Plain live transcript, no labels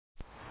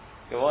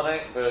Good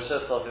morning.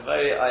 Bereshit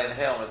Chofimei. I am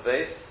here on the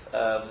base.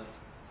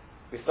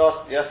 We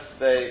started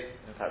yesterday.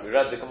 In fact, we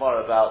read the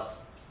Gemara about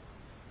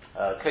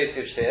Kosiv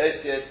Shtei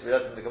Osios. We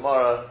read in the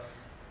Gemara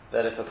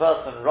that if a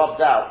person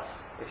rubbed out,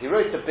 if he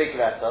wrote a big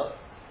letter,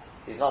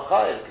 he's not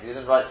chayav because he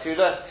didn't write two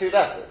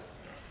letters.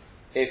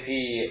 If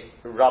he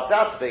rubbed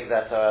out a big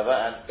letter, however,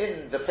 and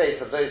in the place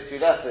of those two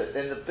letters,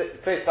 in the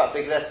place of that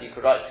big letter, you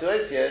could write two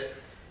Osios,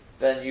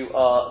 then you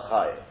are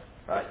chayav.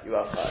 Right? You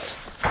are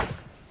chayav.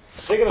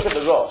 Take a look at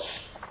the Rosh.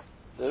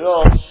 The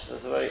Rosh,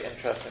 there's a very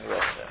interesting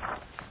Rosh there.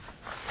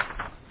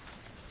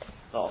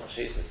 Not on the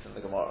sheet, it's in the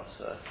Gemara.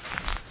 So,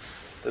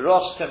 the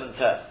Rosh Timon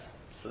Tes.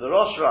 So the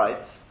Rosh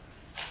writes,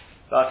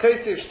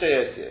 "Va'kosiv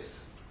shtei osios,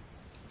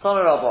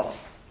 Tana Rabbanon,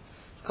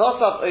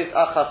 Kosav ois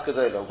achas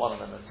gedolo." One of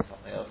them is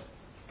something else.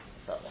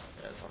 That one,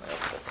 yeah, something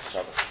else.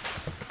 Shabbos.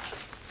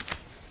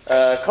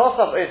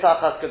 Kosav ois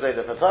achas gedolo.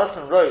 If a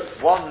person wrote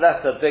one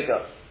letter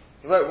bigger,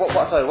 he wrote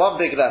one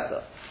big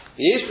letter.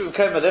 Yishbim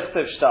koma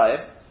lichtav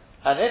shtayim.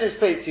 And in his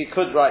place he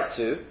could write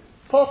two.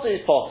 Potter is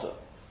potter.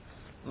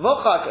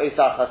 Mochak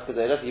oisachas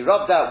kedela. He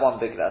rubbed out one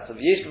big letter.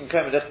 V'yishbim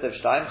koma lichtav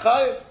shtayim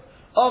chayiv.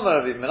 Omer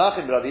Rabbi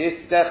Menachem Rabbi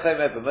Yossi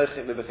dercheme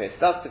b'mochik b'bekes.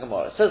 That's the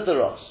Gemara. It says the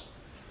Rosh.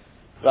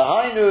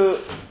 V'hainu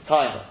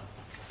timer.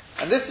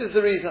 And this is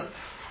the reason.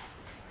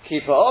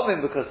 Kipa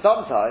omin, because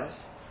sometimes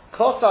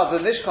kosav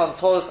v'mishkan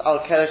toros al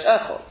keresh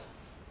echod.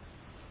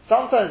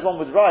 Sometimes one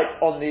would write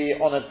on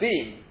a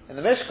beam in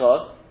the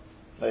Mishkan.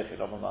 Mochik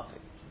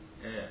Ramamachik.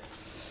 Yeah.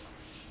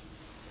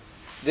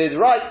 They'd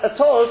write a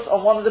Toros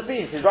on one of the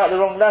beams. He'd write the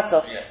wrong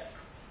letter.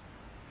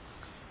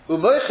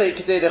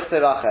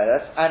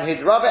 And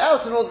he'd rub it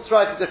out in order to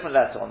write a different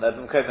letter on there,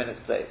 in its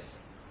place.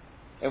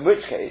 In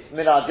which case,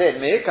 minadin,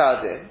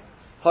 meikadin,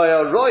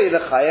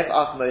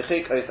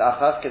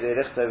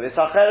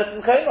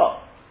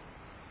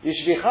 you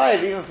should be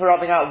chayav even for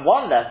rubbing out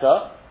one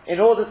letter in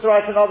order to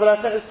write another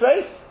letter in its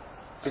place.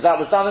 Because that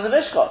was done in the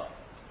Mishkan.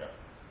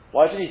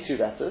 Why do you need two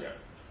letters?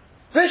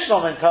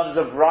 Vishlom, in terms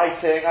of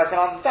writing, I can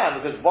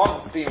understand, because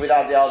one being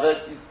without the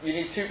other, you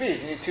need two B's,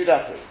 you need two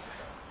letters.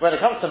 When it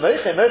comes to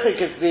Mochik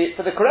is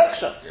for the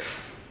correction.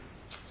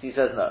 He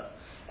says no.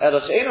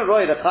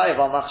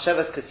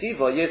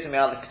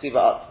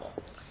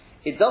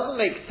 It doesn't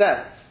make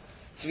sense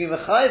to be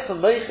mechayev for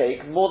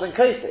Mochik more than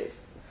Kosef.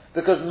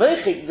 Because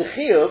Mochik, the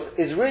chiyuv,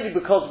 is really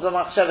because of the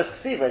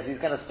machshavas kesiva, as he's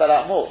going to spell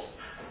out more.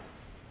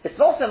 It's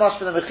not so much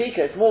for the mechika,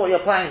 it's more what you're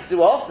planning to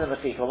do after the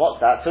mechika.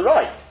 What's that? To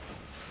write.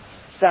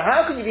 So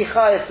how can you be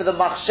chayav for the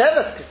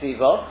machshavas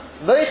kesiva,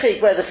 mochik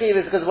where the chiyuv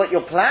is because of what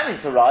you're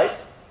planning to write,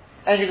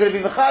 and you're going to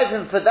be mechayav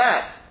him for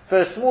that, for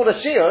a smaller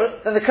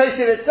shiur, than the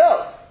kosiv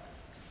itself?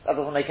 That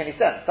doesn't make any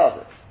sense,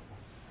 does it?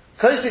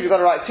 Kosiv you've got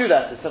to write two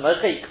letters, so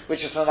mochik,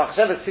 which is for the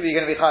machshavas kesiva you're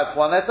going to be chayav for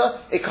one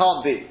letter, it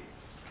can't be.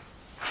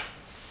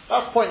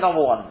 That's point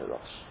number one in the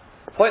Rosh.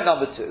 Point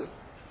number two,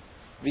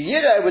 the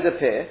yira would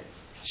appear,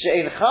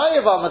 she'ein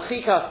chayav al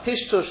machikas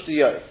tishtush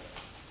diyoy.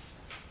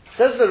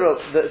 Says the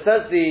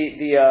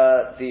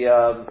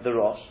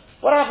Rosh.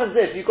 What happens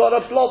if you've got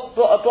a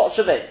blotch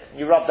of ink and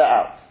you rub that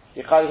out?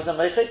 You're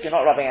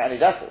not rubbing out any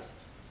letters.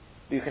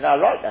 You can now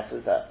write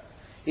letters there.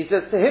 He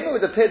says to him it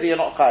would appear that you're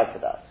not chayav for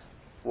that.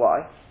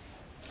 Why?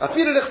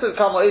 Even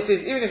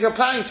if you're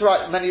planning to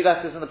write many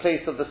letters in the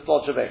place of the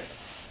splotch of ink.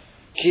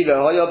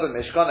 Because in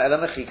the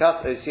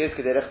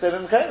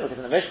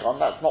Mishkan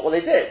that's not what they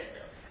did.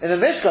 In the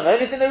Mishkan the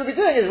only thing they would be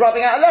doing is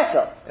rubbing out a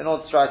letter in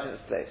order to write in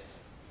its place.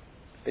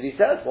 But he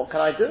says, what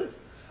can I do?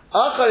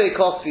 After I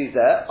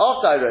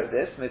wrote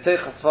this, the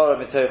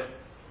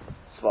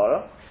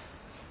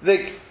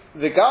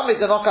Gami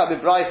Denoka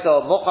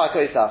Bibraisa Mocha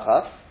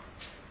Koisachas,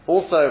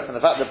 also from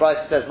the fact that the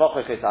Braisa says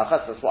Mocha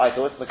Koisachas, that's what I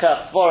thought, it's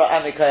Mekach Svara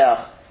and Mekach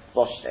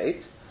Bosh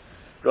State.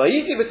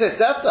 Ro'iti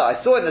B'Tosefta,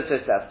 I saw in the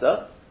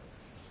Tosefta,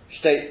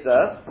 states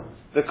there,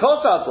 the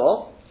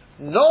Kosabo,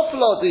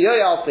 Noflo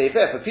Diyoy al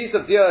Sefer, if a piece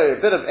of Diyoy,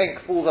 a bit of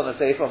ink falls on the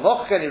Sefer,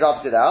 Mocha he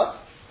rubs it out,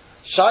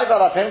 Shaiva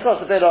la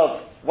Pinkos, a bit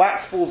of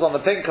wax falls on the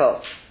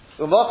pinkos.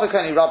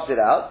 Umochakan he rubs it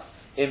out.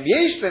 Im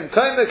yeshbim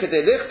koma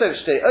kedei lichtov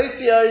shtei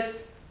osios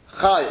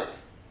chayav.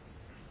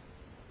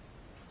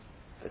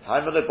 The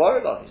time of the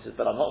Borodon, he says,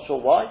 but I'm not sure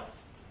why.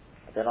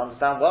 I don't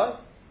understand why.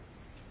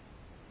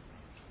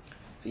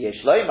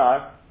 V'yesh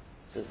loymar,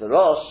 says the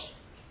Rosh.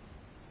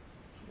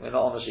 We're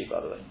not on the sheet,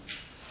 by the way.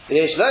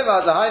 V'yesh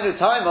loymar the hainu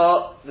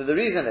timer. The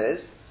reason is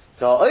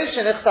to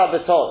ha'oshen ichtav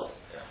b'tolos.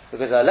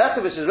 Because a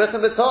letter which is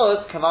written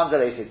b'tolos commands a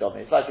leisid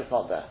domi. It's like it's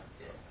not there.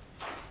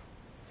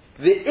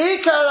 The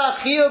ikar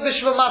achiyuv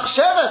b'shva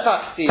machshavas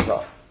ha'ksiva.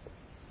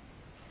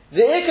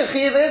 The ikar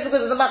chiyuv is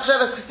because of the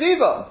machshavas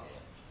ha'ksiva.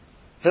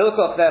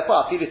 Hilkoch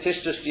therefore, afilu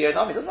tishtush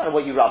diyonom. It doesn't matter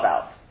what you rub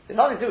out. It's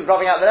nothing to do with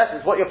rubbing out the letters.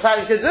 It's what you're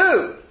planning to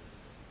do.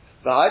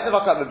 That's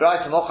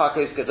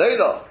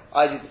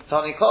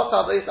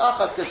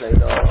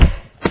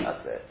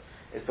it.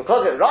 It's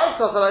because it writes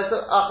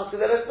obviously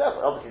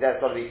there's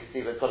got to be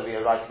Stephen, it's got to be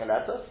writing a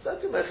letter. Don't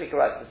do Mechika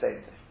write the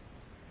same thing.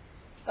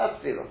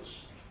 That's the Rosh.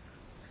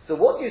 So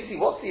what do you see?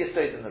 What's the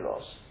Yesod in the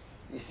Rosh?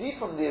 You see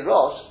from the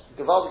Rosh,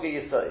 Gewaldige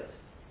Yesod.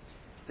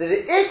 The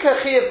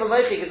Ikar Chiyuv for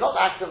Mechik is not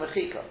the act of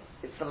Mechika.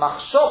 It's the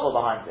Machshava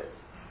behind it.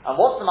 And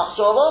what's the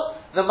Machshava?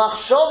 The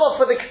Machshava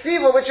for the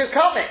Ksiva which is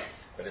coming.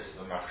 But it's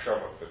the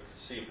Machshava for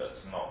Ksiva,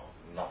 it's not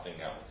nothing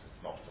else.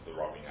 It's not for the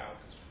rubbing out,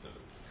 it's for the...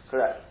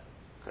 Correct.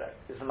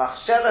 It's the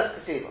Machshava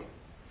Ksiva.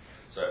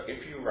 So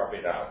if you rub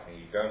it out and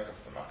you don't have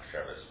the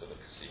Machshavas for the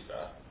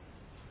Ksiva,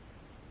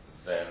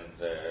 then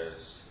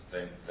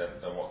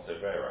what's the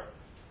Vera?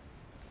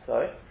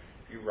 Sorry?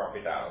 If you rub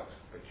it out,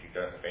 but you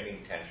don't have any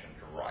intention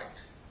to write,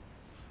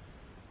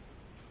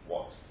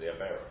 what's the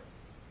Avera?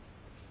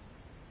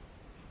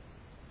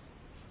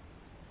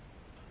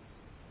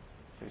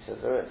 Who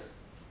says there is?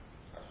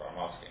 That's what I'm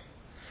asking.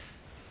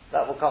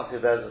 That will come to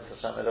Bezos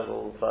Hashem a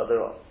little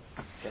further on.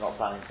 If you're not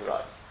planning to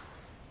write.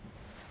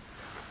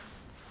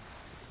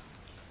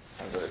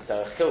 And whether it's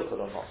Derech Kilkul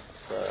or not.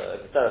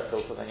 If it's Derech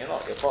Kilkul, then you're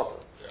not, you're part.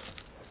 Yeah.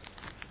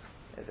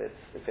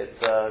 If it's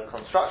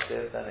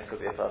constructive, then it could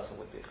be a person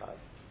would be Chayav.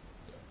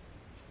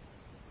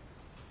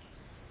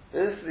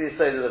 This is the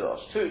Yisod of the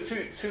Rosh.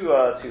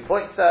 Two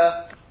points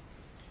there.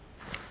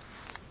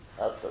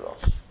 That's the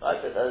Rosh. Right?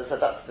 But as I said,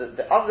 that's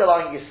the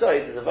underlying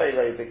Yisod is a very,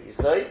 very big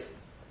Yisod.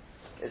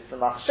 It's the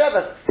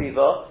Machshavas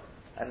Ksiva,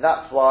 and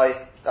that's why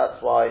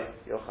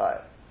you're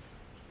Chayav.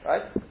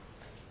 Right?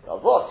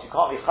 Of course, you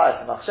can't be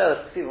Chayav for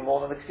Machshavas Ksiva more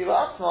than the Ksiva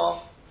Atma.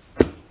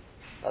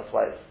 That's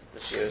why it's the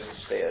Shir is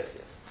Shtei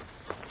Osios.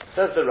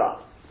 Says the Ran.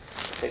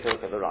 Take a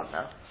look at the Ran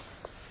now.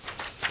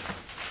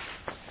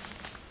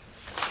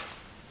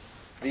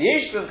 The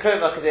Yishbim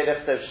Koma Kedei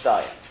Lechtov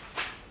Shtayim.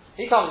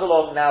 He comes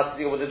along now to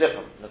deal with a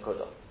different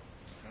Nakuda.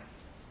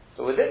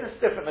 So within this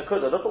different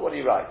Nakuda, look at what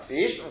he writes. The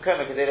Yishbim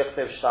Koma Kedei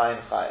Lechtov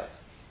Shtayim Chayav.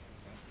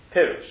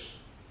 Pirush.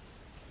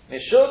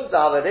 Mishum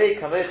Dahavadei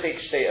Kamechik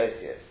Shtei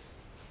Osios.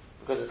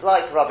 Because it's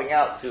like rubbing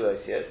out two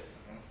Osios.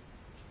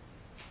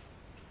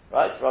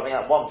 Right? Rubbing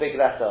out one big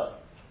letter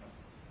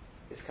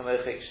is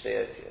Kamechik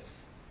Shtei Osios.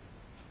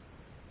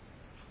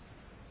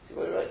 See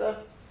what he wrote there?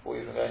 Before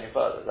you even go any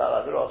further. Is that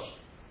like the Rosh?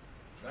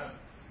 No.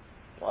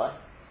 Why?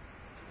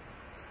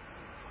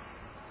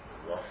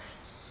 Rosh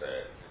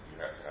said that you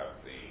have to have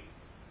the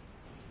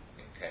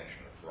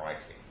intention of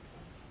writing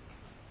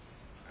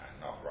and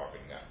not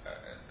rubbing out,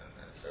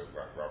 and so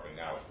rubbing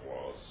out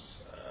was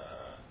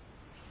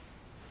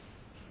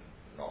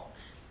not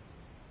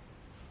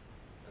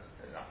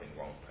nothing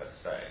wrong per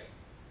se.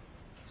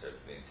 So if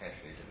the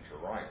intention isn't to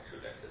write two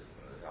letters,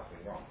 then there's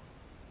nothing wrong.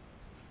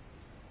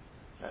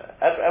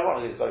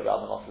 Everyone who's got to be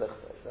Almanos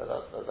Lichte.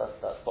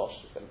 That's posh.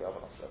 It's going to be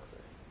Almanos Lichte.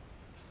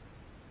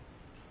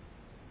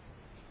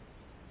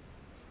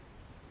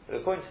 But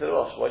according to the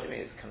Rosh, what do you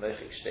mean it's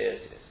Kamechik Shtei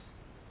Osios?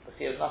 The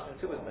Chi has nothing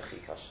to do with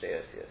Mechika Shtei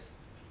Osios.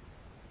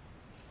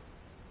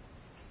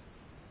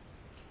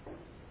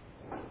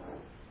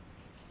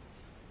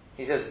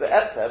 He says, but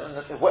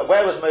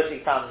where was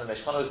Mechik found in the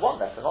Mishkan? It was one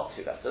letter, not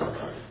two letters.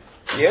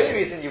 The only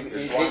reason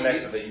There's one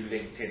letter that you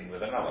linked in with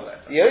another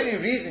letter. The only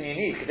reason you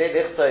need Kedei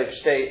Lichtov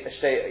Shtei,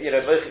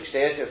 Mechik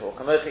Shtei Osios or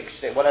Kamechik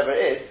Shtei, whatever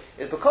it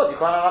is because you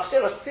can't have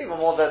Machshavas Ksiva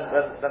more than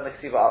the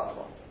Ksiva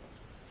Atma.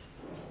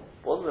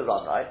 Wasn't the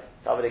run right?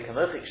 Davidei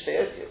Kamechik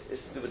Shtei Osios is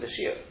to do with the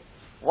Shir.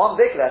 One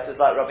big letter is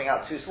like rubbing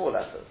out two small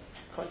letters.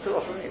 According to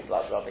Rosh it's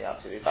like rubbing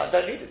out two. In fact,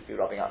 don't need it to be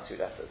rubbing out two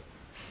letters.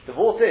 The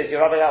vault is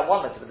you're rubbing out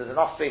one letter, but there's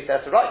enough space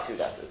there to write two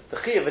letters. The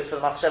Chiyuv is for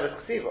the Machshavas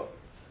Ksiva.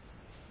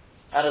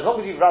 And as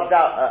long as you've rubbed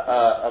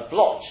out a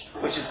blotch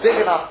which is big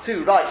enough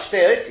to write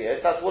Shtei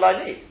Osios, that's all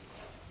I need.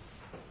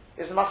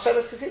 It's the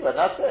Machshavas Ksiva, and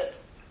that's it.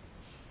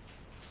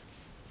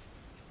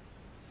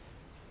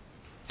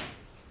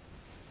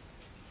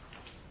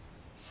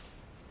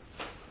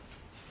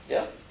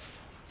 Yeah?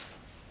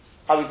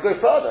 I would go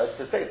further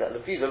to say that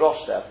Lefi the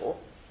Rosh, therefore,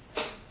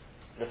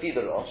 Lefi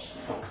the Rosh,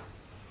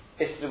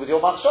 is to do with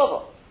your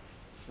Machshava.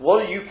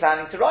 What are you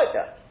planning to write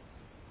there?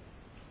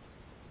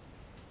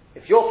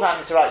 If you're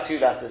planning to write two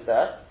letters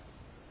there,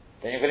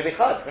 then you're going to be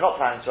chayav. If you're not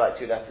planning to write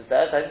two letters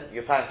there, then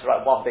you're planning to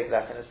write one big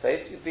letter in its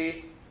place, you'd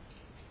be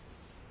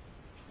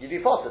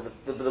positive.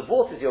 The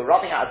vault is you're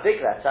rubbing out a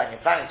big letter and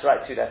you're planning to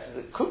write two letters.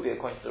 It could be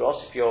according to the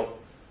Rosh if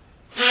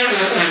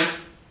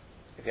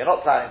you're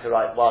not planning to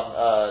write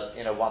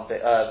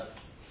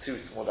two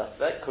small letters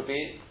there, it could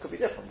be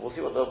different. We'll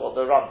see what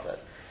the Ram says.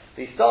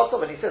 So he starts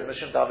off and he says,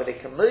 Mishum Davidei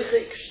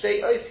Kamechik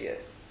Shtei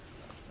Osios.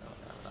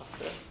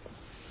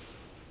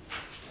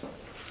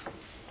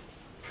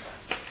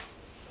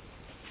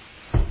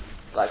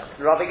 Like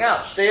rubbing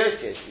out Shtei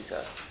Osios, he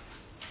says.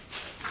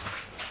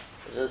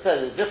 As I said,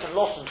 there's a different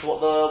lotion to what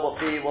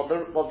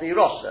the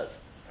Rosh says.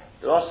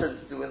 The Rosh says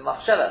to do with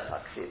Machshavas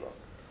Haksiva.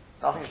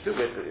 Nothing to do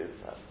with it.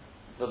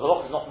 The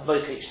Rosh is not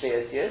Mechik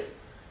Shtei Osios.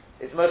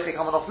 It's Mechik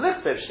Hamanos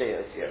Lichtov Shtei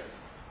Osios.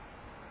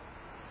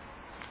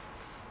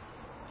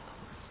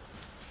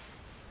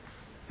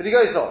 But he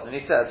goes on and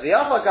he says,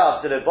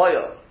 V'yamagav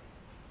Dileboyo,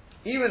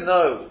 even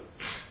though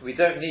we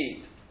don't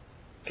need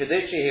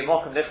Kedechi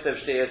Himokum Lichtov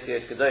Shtei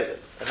Osios Gedolos,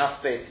 enough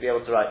space to be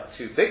able to write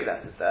two big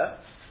letters there,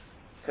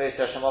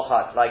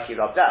 like he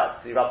rubbed out,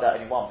 so he rubbed out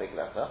only one big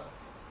letter.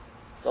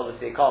 So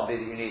obviously it can't be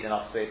that you need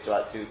enough space to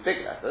write two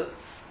big letters.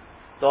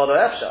 Dodo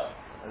Efsha.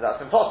 and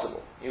that's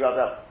impossible. You rub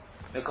out.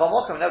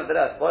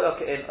 Nevertheless,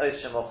 boilok in ois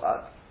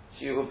shemochad,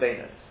 shiyuhu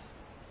beinus.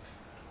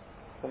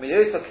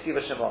 Umiyosa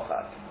ksiva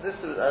shemochad. This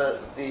is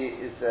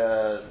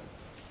the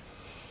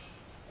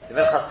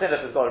Minchas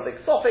Chinuch has got a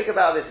big topic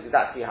about this,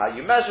 exactly how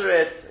you measure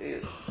it.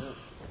 You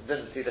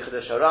didn't see the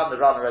Chiddush Haran. The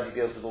Ran already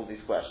deals with all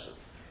these questions.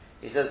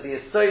 He says the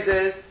Yesod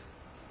is,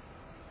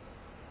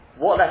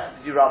 what letter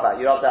did you rub out?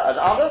 You rubbed out an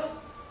Aleph.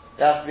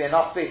 There has to be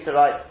enough space to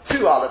write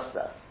two Alephs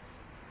there.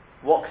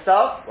 What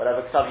Ksav?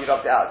 Whatever Ksav you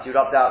rubbed out. You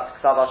rubbed out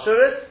Ksav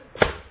Ashuris,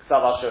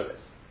 Ksav Ashuris.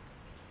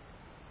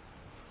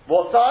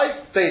 What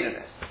size?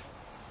 Beinunus.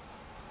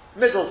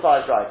 Middle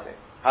size writing.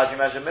 How do you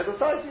measure middle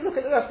size? You look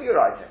at the rest of your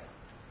writing.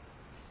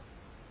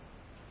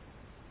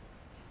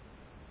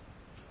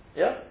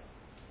 Yeah?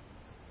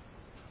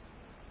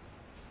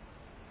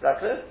 Is that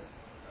clear?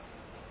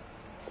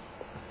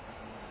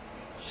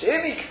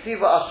 Shemi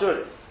Ksiva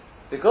Ashuris.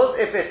 Because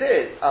if it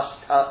is,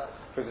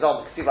 for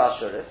example, Ksiva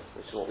Ashuris,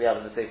 which is what we have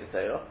in the Sefer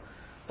Torah,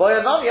 by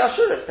Anami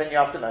Ashuris, then you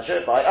have to measure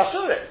it by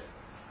Ashuris.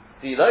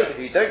 So you like, if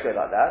you don't go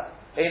like that,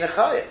 Ein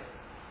Achayim.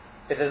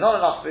 If there's not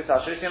enough space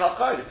Ashuris, you're not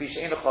Chayim. If you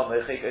Ein Achayim,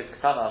 Mechik is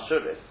Ketana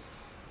Ashuris.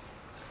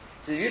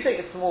 So if you take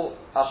a small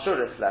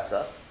Ashuris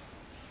letter,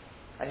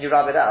 and you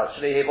rub it out,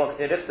 you'd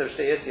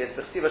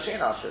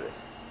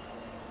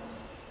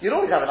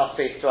always have enough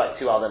space to write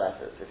two other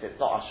letters if it's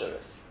not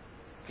Ashuris.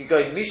 If you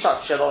go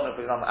Mishak Shalom,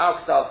 for example,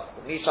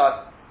 Al-Ksav,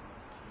 Mishak,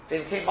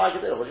 then came my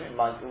Gedil. What do you mean,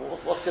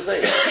 what's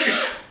Gedil?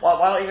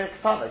 why not even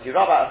Ketana? If you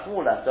rub out a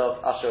small letter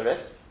of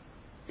Ashuris,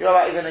 you rub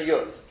out even a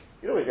Yud.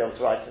 You'd always be able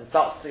to write in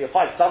some, so you'll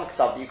find some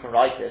Ksav that you can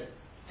write in,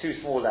 two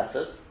small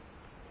letters.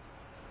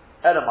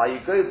 Elamai,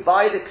 you go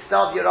by the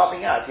Ksav you're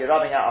rubbing out. If you're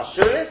rubbing out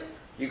Ashuris,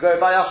 you go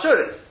by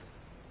Ashuris.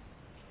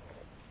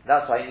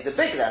 That's why you need a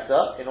big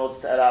letter in order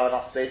to allow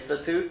enough space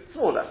for two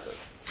small letters.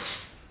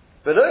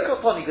 Why did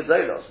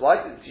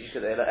the Tish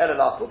Gedolah?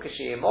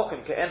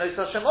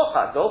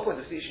 The whole point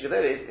of Tish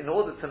Gedolah is in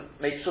order to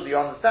make sure that you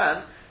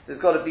understand,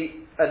 there's got to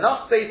be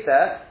enough space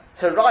there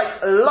to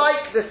write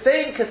like the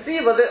same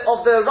kasiva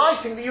of the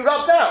writing that you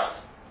rubbed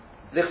out.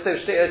 To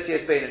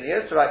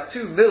write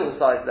two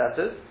middle-sized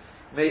letters.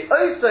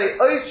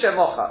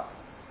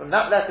 From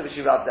that letter which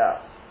you rubbed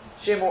out.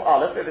 Shemu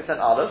Aleph, if it's an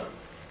Aleph.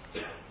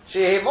 He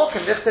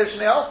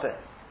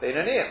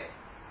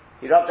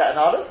rubbed out an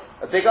Aleph,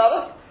 a big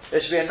Aleph.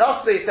 There should be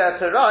enough space there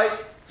to write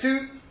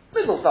two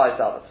middle-sized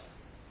Alephs.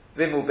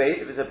 Vimu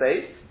Beis, if it's a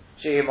Beis.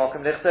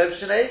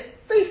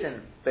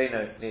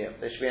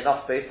 There should be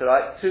enough space to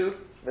write two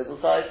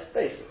middle-sized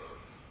bases.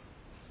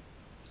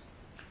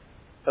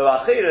 Or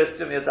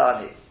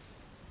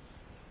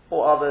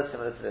others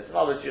similar to this. And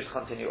others just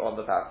continue on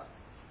the path.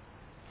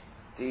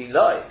 The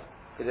lie,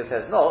 because it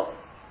says not,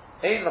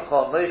 Ein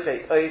l'chol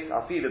moichek ois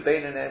afilu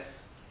beinunis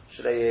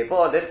shnei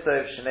yebo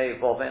lichtov shnei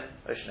vovin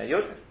or shnei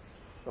yotin.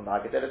 From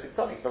Haggadah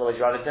Tiktonic, otherwise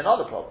you run into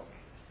another problem.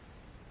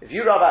 If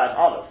you rub out an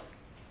Aleph,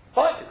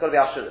 fine, it's got to be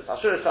Ashuris.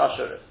 Ashuris to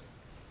Ashuris.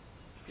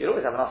 You'd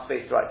always have enough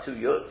space to write two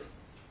Yud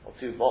or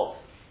two Vov.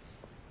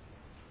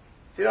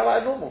 If you rub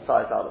out a normal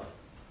sized Aleph,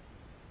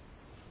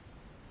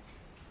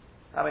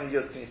 how many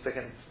Yud can you fit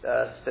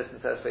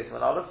inside space of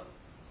an Aleph?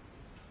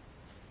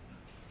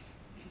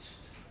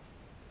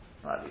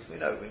 Well, at least we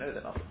know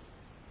the number.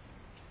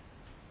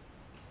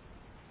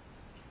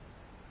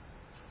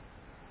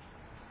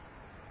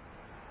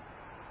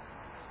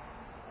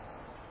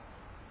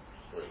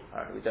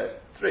 Apparently we don't.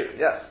 3,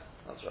 yes,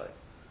 that's right.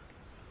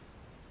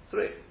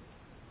 3.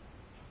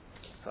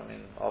 So, I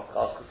mean,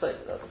 ask the same.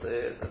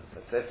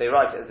 If they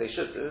write it as they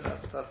should do,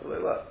 that's the way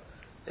it works.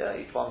 Yeah,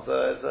 each one's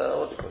what do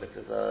you call it?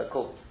 Is a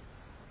kulmus.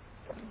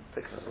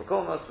 Thickness of a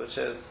kulmus, which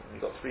is,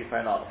 you've got 3 per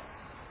an Aleph.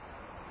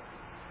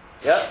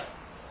 Yeah?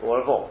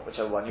 Or a Vol,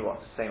 whichever one you want.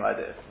 Same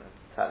idea.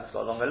 It's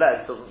got longer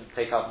legs, doesn't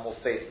take up more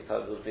space in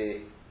terms of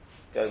the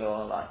going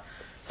along the line.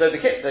 So the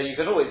kit, you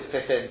can always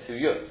fit in 2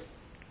 Yud,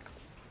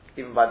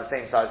 even by the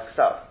same size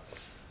Ksav.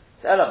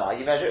 So Elamai,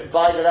 you measure it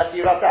by the letter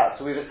you rubbed out.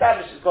 So we've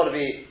established it's got to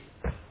be,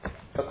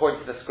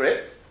 according to the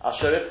script,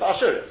 Ashuris for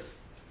Ashuris.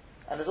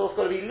 And there's also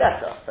got to be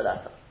letter for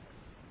letter.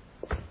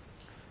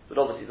 But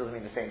obviously it doesn't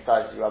mean the same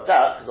size as you rubbed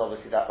out, because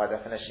obviously that by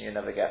definition you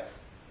never get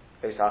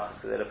Osachas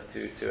Gedolah for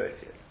two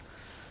Otias.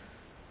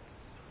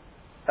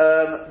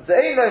 The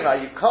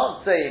Eiloma, you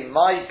can't say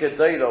my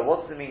Gedolah.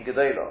 What does it mean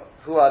Gedolah?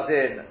 Who are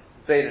din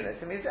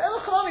Beinunis? It means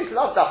Elochanami is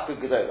not Dafku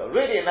Gedolah.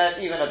 Really it meant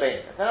even a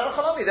Beinunis. And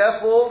Elochanami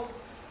therefore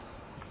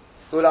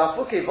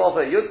Ulafuke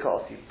Vova Yud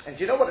Kosi. And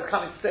do you know what it's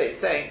coming to say?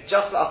 It's saying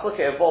just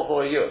Lafuke Vova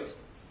or Yud.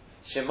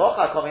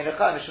 Shemocha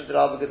Kominachai Mishum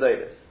Derav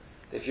Gedolas.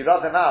 If you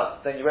rub them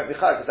out, then you won't be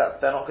chayv because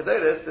they're not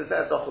gedolas. There's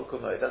dochel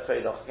kumoy. That's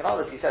very dochel. In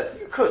other words, he says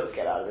you could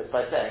get out of this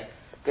by saying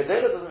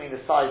gedolah doesn't mean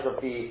the size of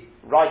the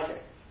writing.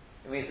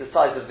 It means the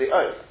size of the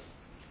oath.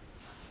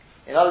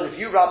 In other words,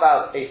 if you rub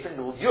out a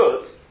single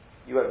yud,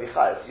 you won't be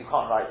chayv. You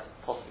can't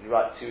possibly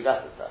write 2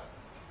 letters there.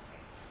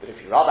 But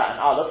if you rub out an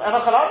aleph, and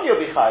a chalam you'll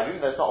be chayv,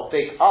 even though it's not a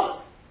big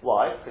aleph.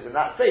 Why? Because in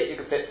that state you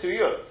can fit 2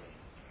 yud.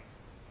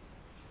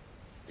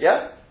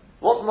 Yeah.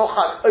 What's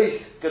mochak ois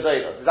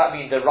gedolah? Does that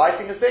mean the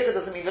writing is big, or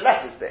does it mean the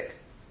letter is big?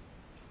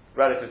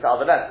 relative to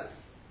other letters.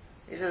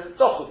 He says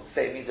dochut to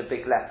say means a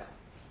big letter.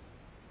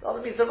 The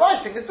other means the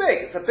writing is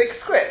big. It's a big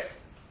script.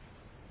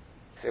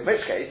 So in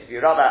which case, if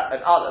you rub out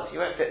an aleph, you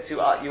won't fit two.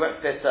 You'd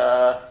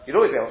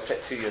always be able to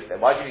fit two yud there.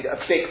 Why do you need a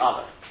big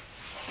aleph?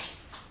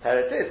 There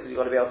it is, because you've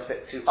got to be able to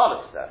fit two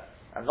alephs there,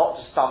 and not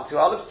just some two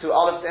alephs in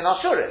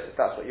Ashuris, if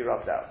that's what you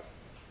rubbed out.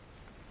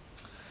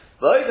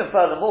 But even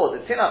furthermore,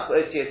 the tinach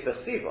b'osius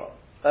b'chsiva,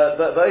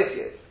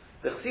 b'osius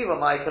b'chsiva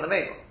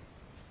ma'ikonomema.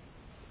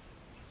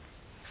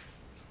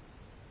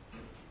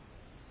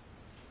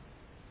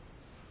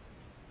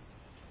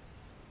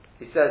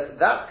 He says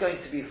that's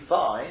going to be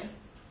fine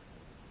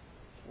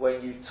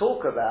when you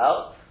talk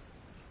about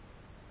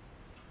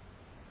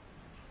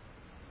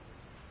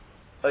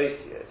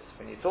Osius.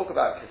 When you talk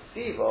about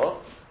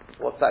Kesiva,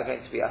 what's that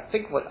going to be? I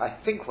think what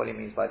he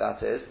means by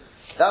that is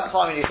that's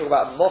fine when you talk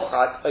about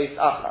Mochak Ois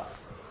Achas.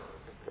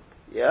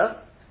 Yeah?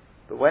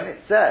 But when it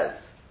says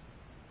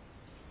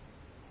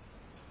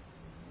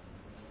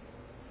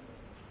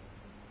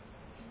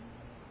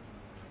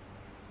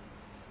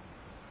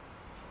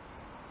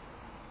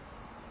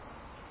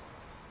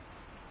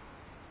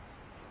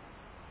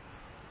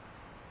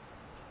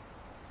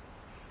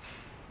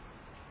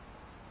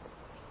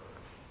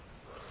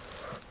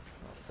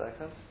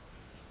second.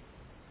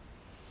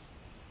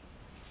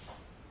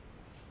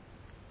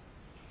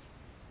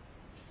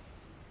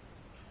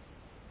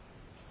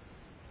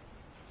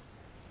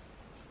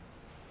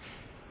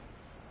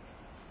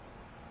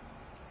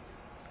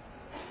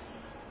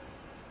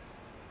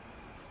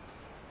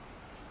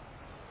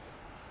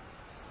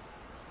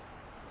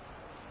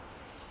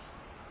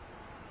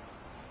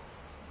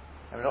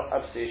 I'm not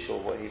absolutely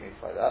sure what he means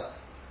by that.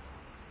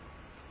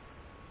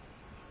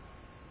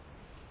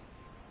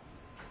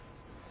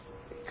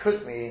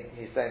 Could mean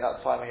he's saying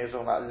that's fine when you're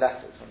talking about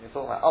letters. When you're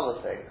talking about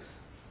other things,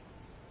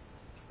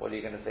 what are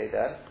you going to say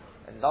then?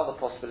 Another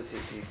possibility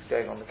is he's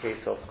going on the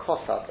case of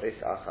Kosab Eis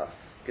Achas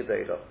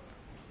Gedolah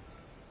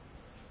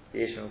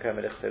Yeshim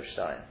Kemer Ichtov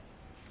Shtayim.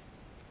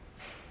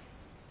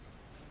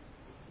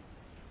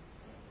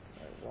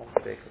 There's one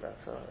big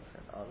letter, it's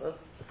an other.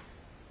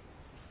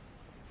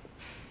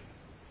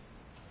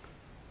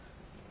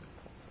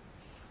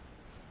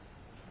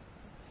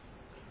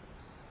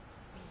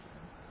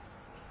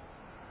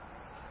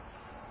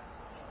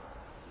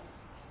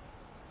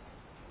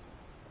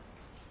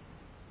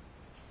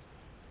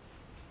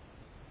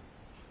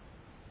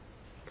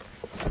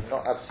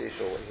 Not absolutely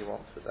sure what he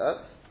wants with that.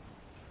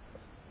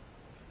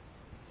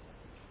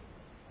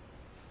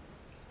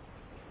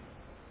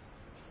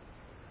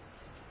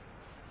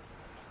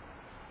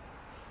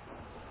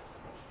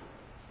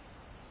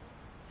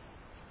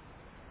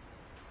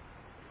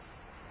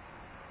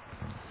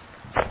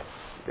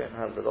 You don't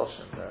have the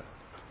Loshen there.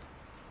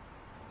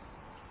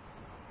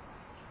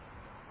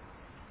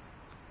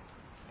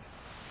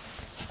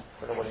 I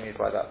don't know what he means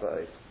by that, but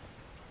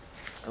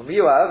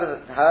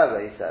however,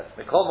 he says,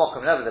 Mikol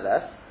Mokum,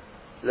 nevertheless,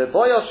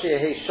 Leboyosh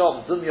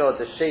Shom Dumyo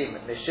Deshem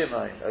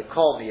Mishimon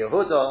Kol Mi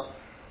Yehuda.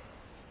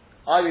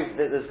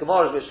 There's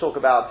Gemaras which talk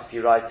about if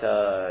you write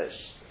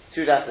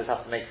two letters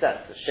have to make sense.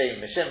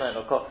 Shem Mishimon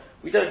or Kol.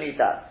 We don't need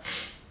that.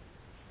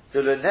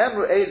 That's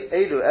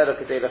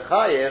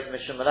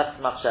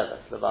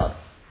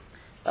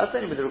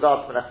only with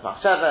regards to Melech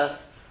Machshavas.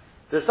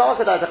 The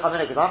Sarkadai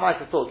Dechamina, because I might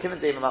have thought Kim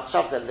and Dei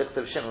Machshavas and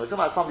Lichtav Shimon. We're talking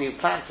about somebody who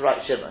planned to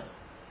write Shimon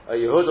or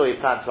Yehuda, or you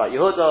plan to write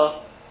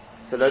Yehuda.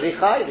 So lo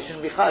chayiv, you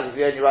shouldn't be chayiv if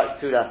you only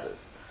write two letters.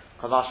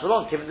 Kamash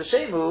Malon, Kim the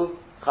Shemu,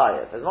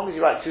 chayiv. As long as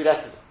you write two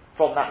letters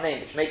from that name,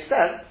 which makes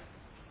sense,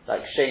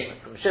 like Shem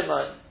from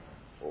Shimon,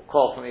 or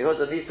Kol from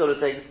Yehuda, these sort of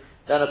things,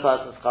 then a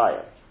person's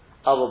chayiv.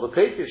 But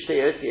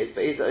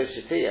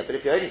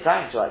if you're only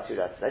planning to write two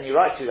letters, and you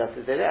write two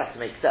letters, they don't have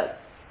to make sense.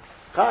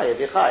 Chayiv,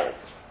 you're chayiv.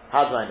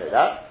 How do I know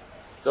that?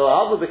 So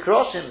Abu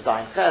Bikroshim,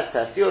 Zain Ches,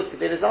 Tes Yud,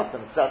 Kedei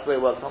Zatim, that's the way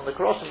it works on the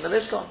Kroshim, the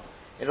Mishkan,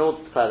 in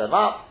order to pair them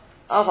up.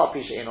 Alpha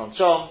Pisha In on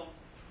Shom.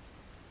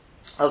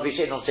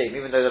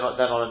 Even though they're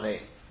not a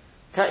name.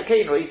 So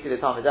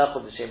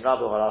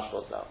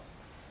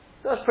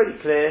that's pretty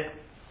clear.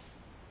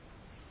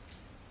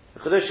 The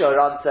Chedush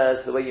Yoran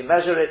says the way you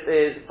measure it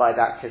is by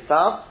that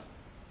Kisav.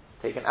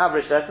 Take an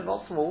average letter,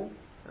 not small,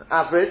 an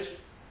average.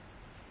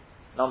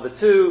 Number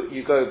two,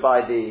 you go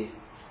by the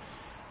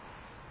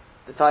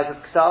type of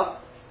Kisav.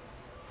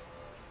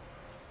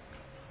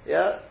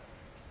 Yeah?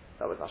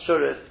 That was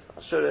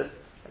Ashuris,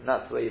 and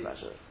that's the way you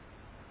measure it.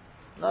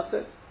 And that's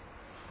it.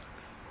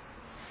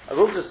 I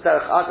will just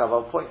Derech Agav,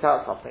 I'll point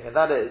out something, and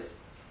that is,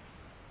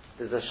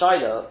 there's a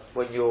shaila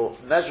when you're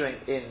measuring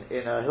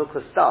in a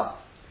Hilchos Stam.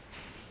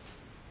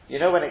 You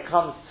know when it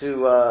comes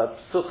to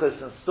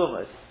Psuchos and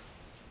Stumas,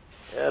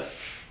 yeah?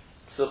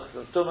 Psuchos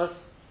and Stumas,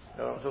 you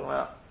know what I'm talking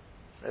about?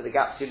 You know, the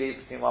gaps you leave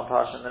between one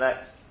parsha and the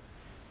next.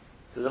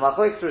 So the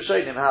Machlokes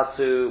Rishonim how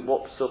to,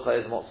 what Psucha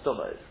is and what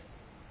Stuma is.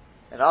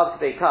 In Ad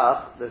K'dei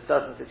Kach, there's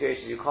certain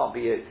situations you can't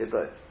be Yotzei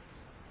both.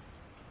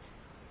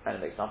 And it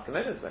makes enough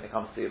commitments when it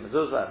comes to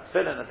mezuzah and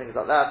tefillin and things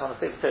like that. On the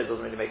Sefer Torah, it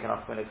doesn't really make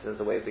enough commitments as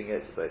a way of being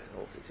able to both in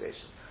all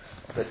situations.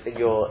 But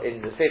in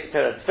the Sefer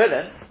Torah and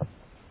tefillin,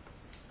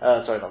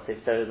 not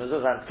Sefer Torah,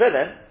 mezuzah and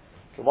tefillin,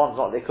 the one's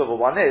not liquid, but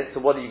one is, so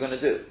what are you going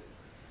to do?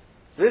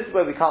 So this is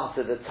where we come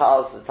to the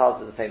tals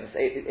are the famous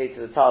eight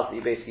of the tals that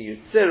you basically use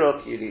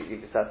syrup, you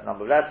leave a certain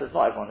number of letters,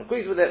 not everyone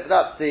agrees with it, but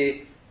that's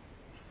the,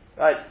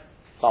 right,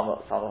 some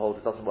hold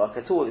it doesn't work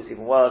at all, it's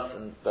even worse,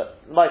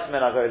 but most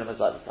men are going on as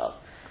like the tals.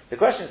 The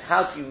question is,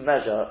 how do you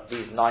measure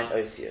these 9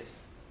 osios?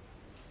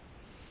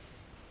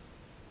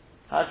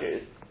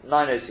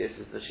 9 osios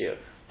is the shiur.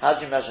 How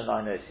do you measure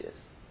 9 osios?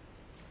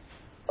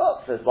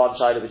 Well, there's one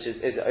shaila which is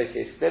it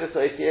osios kedelis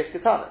or osios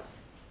ketanis?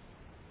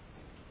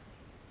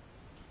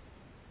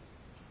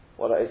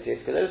 What are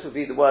osios kedelis? Would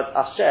be the word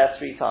asher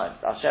 3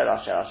 times. Asher,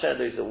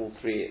 those are all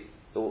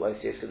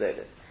osios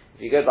kedelis.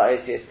 If you go by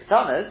osios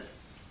ketanis,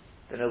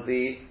 then it'll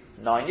be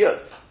 9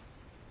 yud.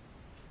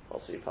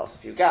 Also, you pass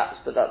a few gaps,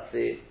 but that's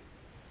the...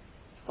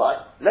 Fine.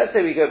 Let's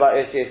say we go by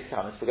osios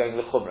ketanis, we're going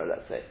l'chumra,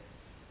 let's say.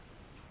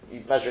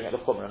 You're measuring it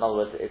l'chumra, in other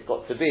words, it's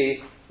got to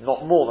be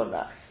not more than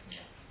that.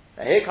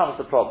 Now here comes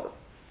the problem.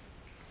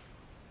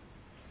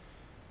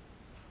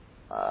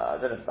 I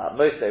don't know if it's about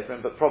most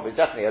Sofrim, but probably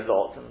definitely a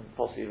lot, and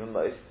possibly even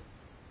most.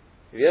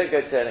 If you don't go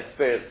to an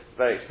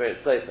very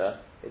experienced Sofer,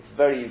 it's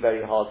very,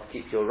 very hard to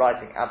keep your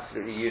writing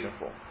absolutely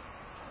uniform.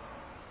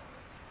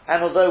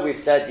 And although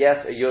we've said,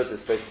 yes, a yud is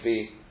supposed to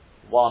be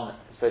one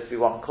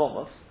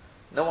kulmus,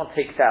 no one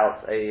takes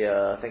out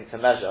a thing to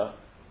measure.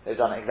 They've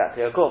done it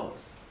exactly a kulmus.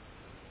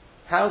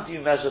 How do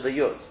you measure the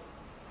yud?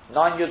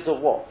 9 yuds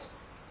of what?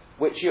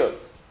 Which yud?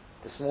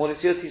 The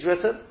smallest yud he's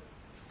written?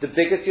 The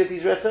biggest yud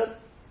he's written?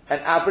 An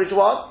average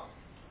one?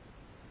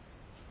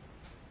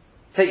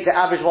 Take the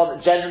average one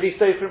that generally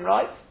Sofrim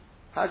write?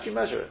 How do you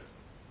measure it?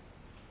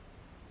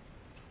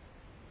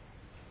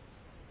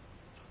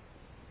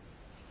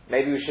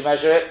 Maybe we should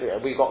measure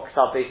it. We've got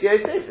Ksav Beis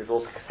Yosef, there's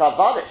also Ksav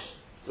Vadish.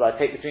 Do I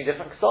take between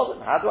different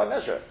Ksavim? How do I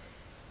measure it?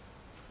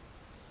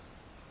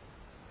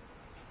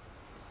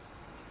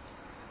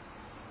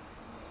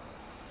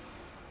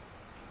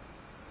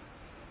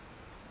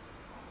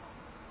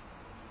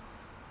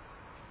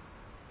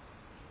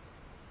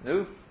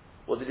 No?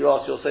 What did you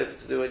ask your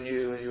Sofer to do when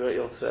you wrote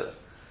your Tefillah?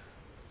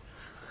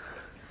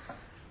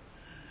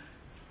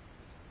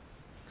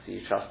 So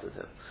you trusted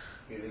him.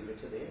 You leave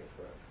it to the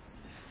expert.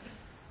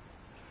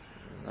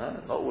 No,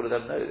 not all of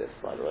them know this,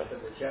 by the way. But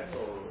the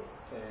general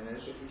thing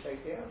is that you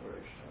take the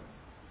average.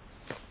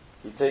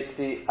 You take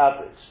the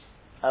average.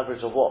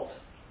 Average of what?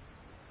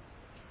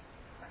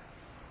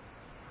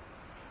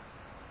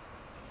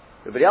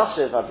 Rabbi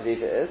Yashiv, I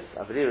believe it is.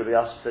 I believe Rabbi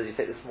Yashiv says you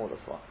take the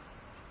smallest one.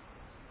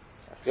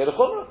 You have to go to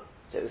Chumrah.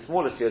 Take the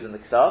smallest yod in the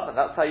Ksav, and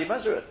that's how you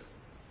measure it.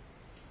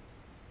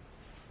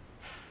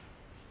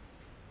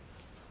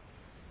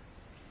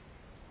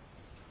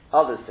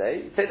 Others say,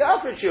 you take the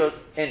average yod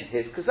in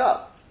his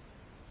Ksav.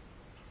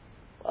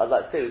 I'd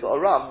like to say we've got a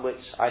Ram, which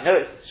I know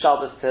it's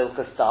Shabbos till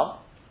Kastam,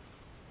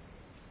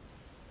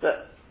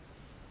 but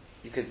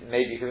you could be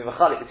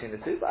machalik between the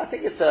two, but I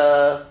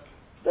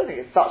don't think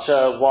it's such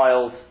a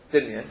wild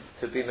dimion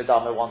to be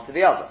medama one to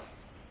the other.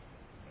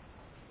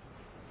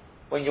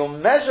 When you're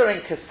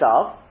measuring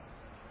Kasav,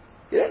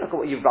 you don't look at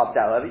what you've rubbed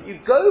out of it, you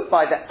go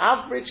by the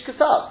average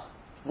Kasav.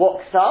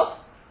 What Kasav?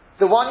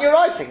 The one you're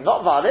writing,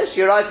 not Vadish,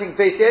 you're writing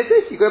Beis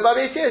Yosef, you go by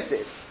Beis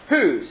Yosef.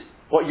 Whose?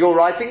 What you're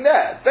writing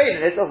there.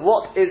 Bainus of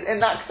what is in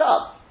that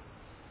Kasav.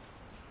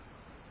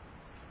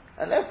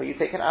 And therefore you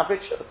take an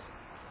average Yud.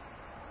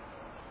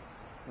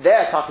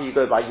 There, Taka, you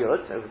go by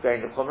Yud, so we're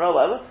going to Chumrah or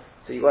whatever,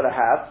 so you've got to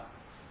have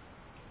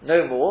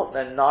no more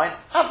than 9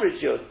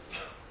 average Yud.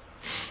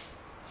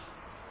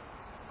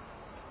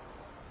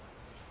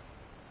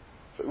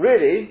 But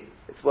really,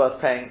 it's worth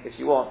paying, if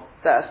you want,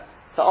 test,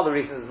 for other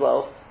reasons as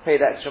well, pay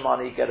the extra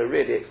money, get a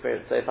really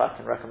experienced safe. I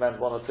can recommend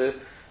one or two,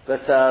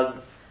 but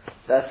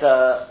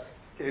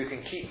who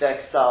can keep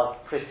their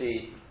Ksav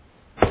pretty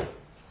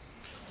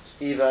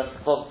even,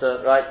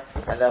 constant, right,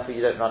 and therefore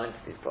you don't run into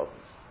these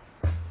problems.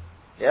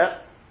 Yeah?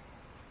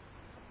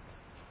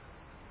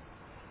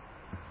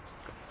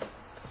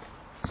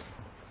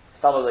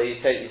 Some of the,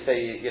 you say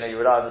you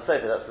rely on the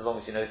sofa, that's as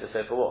long as you know the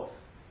sofa was.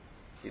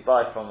 If you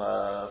buy from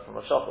a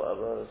shop or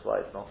whatever, that's why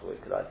it's not always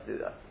good to do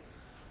that.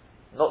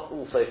 Not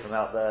all sofrim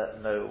out there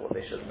know what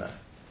they should know.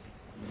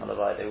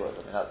 Otherwise they would.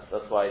 I mean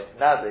that's why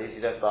nowadays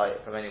you don't buy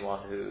it from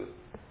anyone who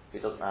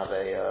doesn't have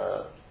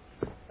a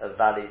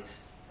valid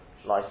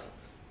license.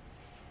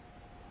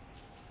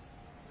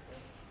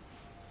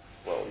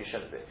 Well, you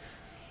shouldn't be.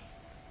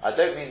 I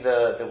don't mean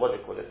the what do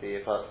you call it, the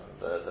person,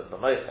 the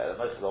mocher. The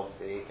mocher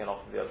obviously can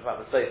often be able to have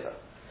the sofa.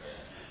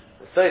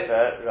 The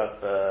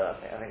sofa,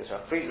 I think it's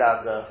Rav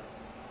Friedlander.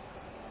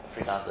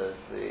 Friedlander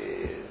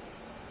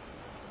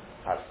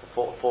has the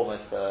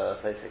foremost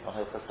basic on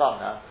Hilchos Stam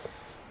now,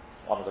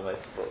 one of the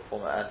most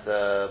former. And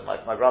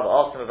my brother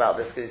asked him about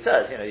this because he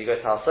says, you go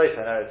to our sofa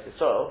in Eretz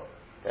Yisrael,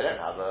 they don't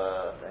have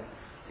a thing.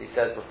 He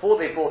says before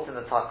they brought in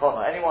the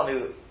Takana, anyone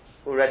who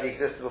already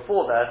existed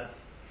before then,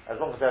 as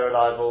long as they're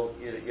reliable,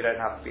 you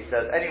don't have to be. He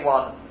says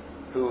anyone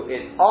who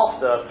is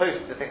after,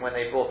 post the thing when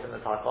they brought in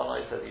the Takana,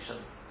 he says you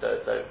shouldn't,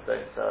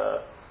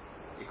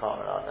 you can't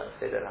rely on them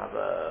if they don't have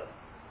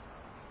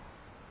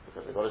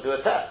because they've got to do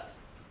a test.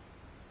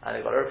 And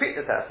they've got to repeat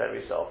the test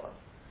every so often.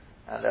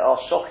 And there are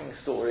shocking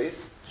stories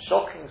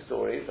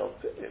of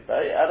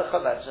very Edach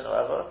mention,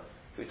 however,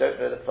 who don't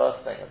know the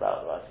first thing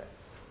about writing.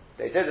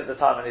 They did at the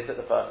time when they took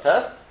the first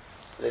test,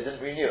 but they didn't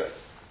renew it.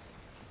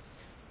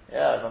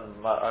 Yeah,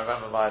 I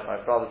remember my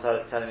brother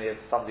telling me if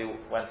somebody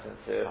went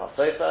into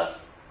Hasofa,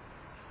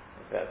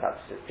 perhaps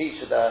his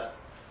teacher there,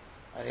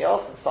 and he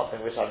asked them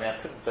something which, I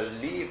couldn't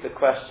believe the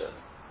question.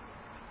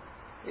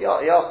 He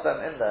asked them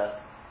in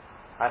there,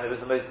 and it was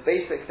the most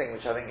basic thing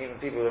which I think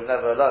even people who have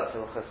never learned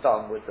till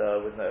Chastam would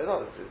know. It's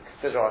not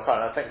consider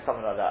I think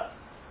something like that.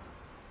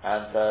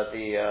 And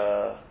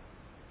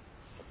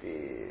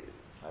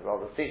my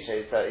brother's teacher,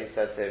 he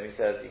said to him, you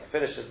can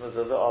finish this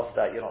mezuzah, after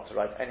that you're not to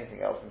write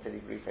anything else until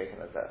you've retaken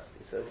the test.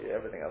 He says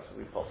everything else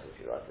will be possible if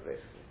you write it,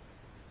 basically.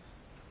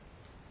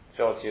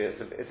 Sure,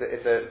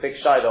 it's a big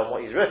shayla on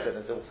what he's written,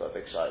 it's also a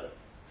big shayla.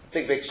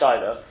 Big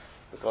shayla,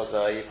 because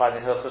you find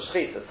in Hilchos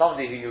Shechita,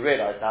 somebody who you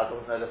realise now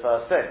doesn't know the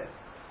first thing,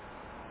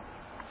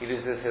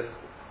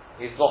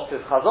 he's lost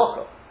his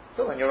chazaka.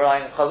 So when you're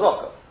relying on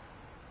chazaka.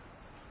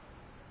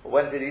 But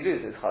when did he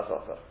lose his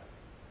chazaka?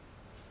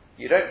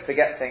 You don't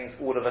forget things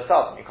all of a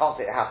sudden. You can't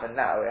say it happened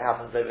now, it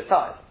happens over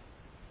time.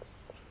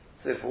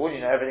 So for all you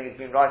know, everything has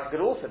been right, it could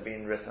also have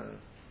been written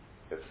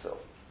itself.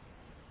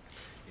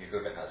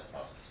 Yehuda has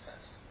passed his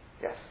test.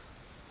 Yes.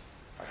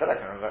 I feel like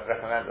I can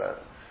recommend that.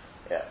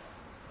 Yeah.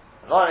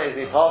 Not only is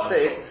he passed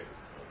it,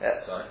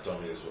 yeah.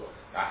 Tommy as well.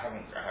 I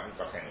haven't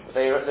got any.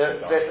 It's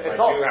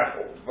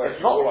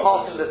not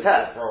passing the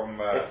test.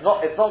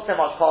 It's not so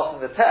much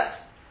passing the test.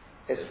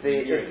 It's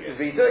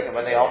redoing it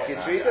when they ask you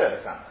to redo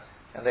it.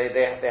 And they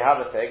have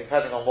a thing,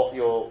 depending on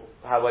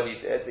how well you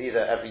did,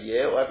 either every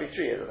year or every 3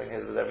 years. I think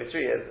his was every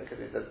 3 years,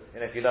 because he said,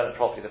 if you learn it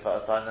properly the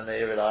first time, then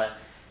they rely,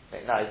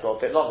 now he's got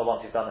a bit longer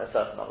once you've done it a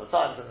certain number of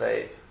times, and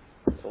they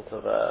sort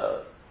of,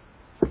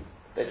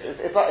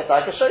 it's like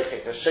a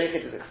shochet. A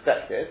shochet is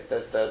expected.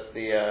 There's the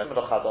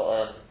Simcha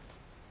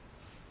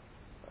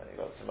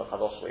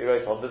Chadosh, what he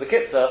wrote on, but the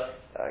Kitzur,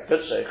 good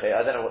shochet,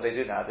 I don't know what they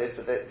do nowadays,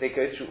 but they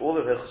go through all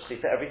of the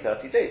Hilchos every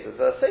 30 days as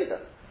a Seder.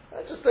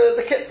 Just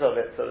the Kitzur of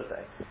it, sort of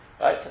thing.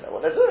 Right, to know what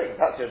they're doing. If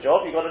that's your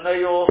job, you've got to know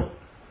you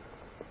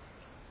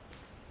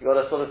got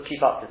to sort of keep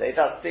up to date.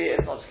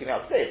 It's not just keeping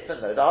up to date, it's to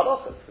know the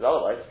halachas, because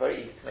otherwise it's very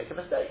easy to make a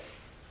mistake.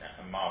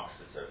 Yeah, and Marx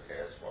is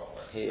okay as well.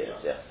 He is,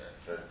 yes.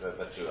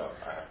 The two I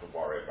have to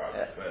worry about,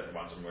 yeah. The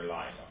ones I'm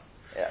relying on.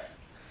 Yeah.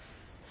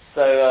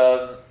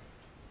 So,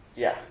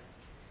 yeah.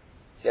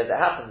 Yeah, that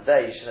happens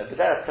there, you should know. But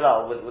there,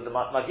 Kalal, with the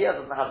Magia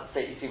doesn't have to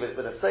say, you see, with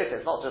a sofa,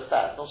 it's not just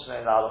that, it's not just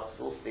knowing the halachas,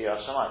 it's also the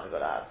Shamayim we've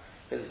got to have.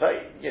 It's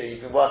very, you've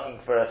been working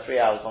for 3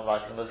 hours on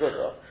writing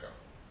mezuzah,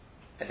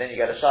 and then you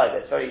get a shayla.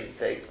 It's very easy to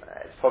say,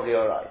 it's probably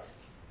alright.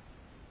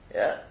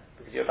 Yeah?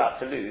 Because you're about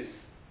to lose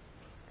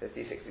 $50,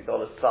 $60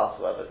 plus,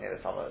 whatever,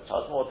 someone will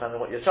charge more depending on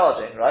what you're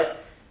charging, right?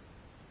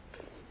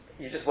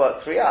 You just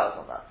work 3 hours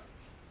on that.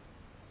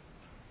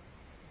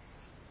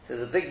 So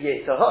there's a big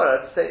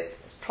Yetzirah to say,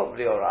 it's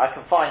probably alright. I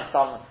can find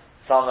some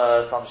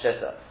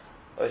shitta.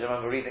 I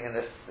remember reading in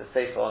this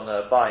sefer on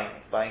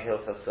buying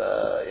Hilchos,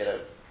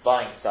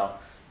 buying stuff.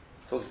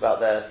 Talks about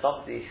there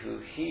somebody who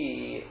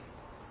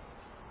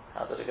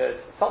how did it go?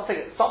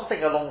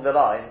 Something along the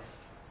lines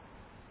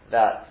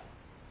that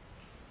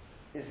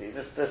this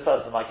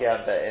person might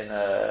get in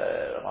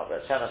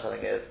Ramat Shemesh, I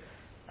think it is,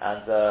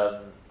 and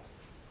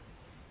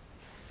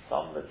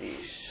somebody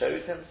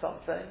showed him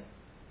something,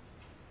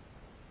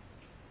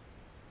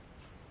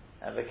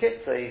 and the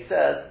Kitzur, he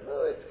said,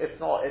 no,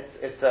 it's not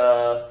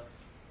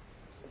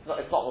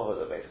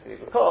Mahuda, basically,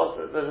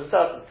 because there's a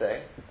certain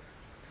thing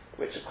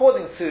which,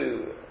 according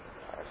to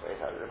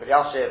Rabbi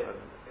Yashiv or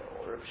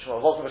Rabbi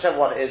Shmuel, whichever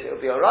one it is,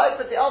 it'll be alright,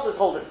 but the others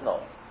hold it's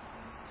not.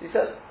 So he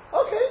said,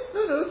 okay,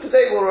 no,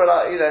 today we'll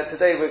rely,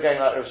 today we're going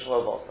like Rabbi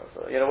Shmuel Boston,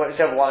 so,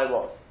 whichever one it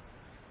was.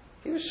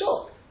 He was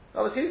shocked.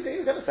 Obviously,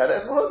 he was going to sell it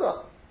as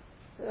Mahuda.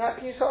 How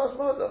can you sell it as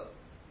Mahuda?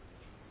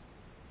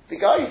 The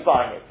guy who's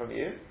buying it from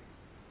you,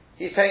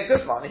 he's paying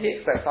good money, he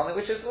expects something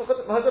which is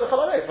Mahuda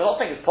l'chalanei. We're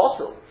not saying it's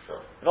possible. Sure.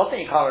 We're not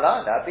saying you can't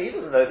rely on that, but he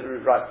doesn't know the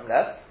right from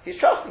left. He's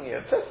trusting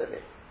you implicitly.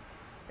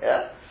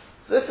 Yeah?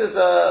 This is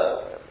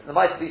the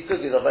these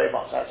studies are very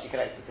much actually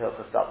connected to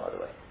Hilchos Stam, by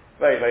the way.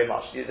 Very, very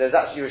much. There's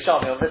actually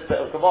Yerushalmi on this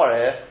bit of Gemara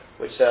here,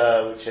 which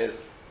is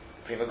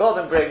Prima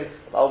Golden brings.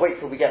 I'll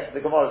wait till we get to the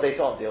Gemara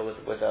later on deal with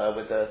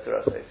the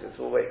Surah.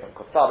 So we'll wait from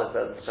Koftalas,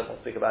 which I will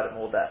speak about it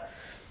more there.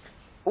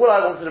 All I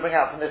wanted to bring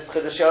out from this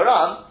Chiddush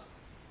Yoram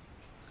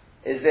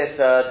is this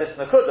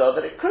Nakuda,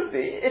 that it could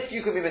be, if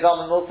you could be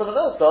Midam and Milton and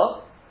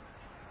Milton,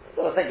 you've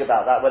got to think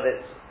about that,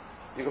 whether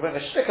you can bring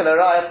a Shtickle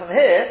Araya from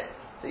here,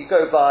 so you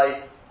go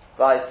by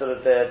sort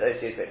of those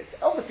two things.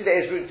 Obviously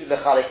there is room to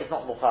lechalik, it's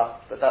not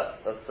muchas, but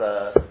that's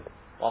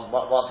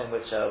one thing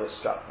which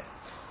struck me.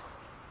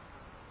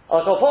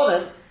 On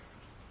Kolponim,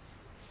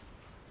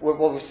 what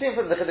we've seen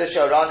from the Chiddush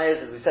Yoram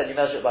is, as we said, you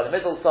measure it by the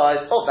middle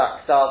size of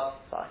that stuff,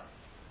 fine.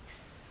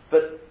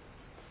 But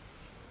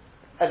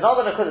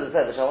another Nakudah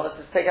which I wanted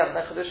to take out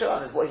from the Chiddush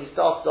Yoram is what he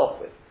started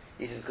off with.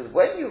 He says, because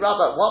when you rub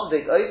out one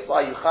big oath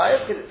by you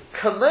chayav, because it's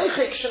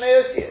kameichik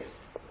shnei otius.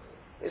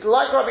 It's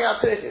like rubbing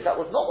out two otius. That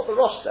was not what the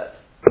Rosh said.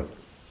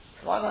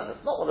 To my mind,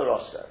 that's not what the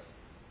Rosh said.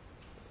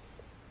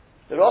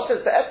 The Rosh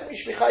says, be'etzim you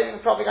should be chayav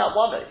even rubbing out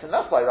one oath, and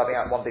that's why rubbing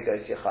out one big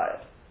oath you're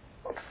chayav.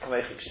 Not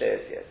kameichik shnei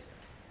otius.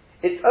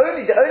 It's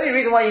only, the only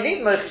reason why you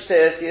need mochik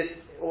shtei otius,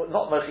 or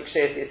not mochik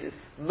shtei otius, is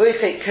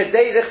mochik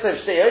kedei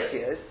richter shtei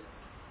otius,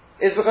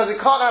 is because we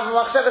can't have a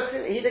machshavas,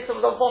 he thinks of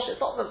it on Bosch.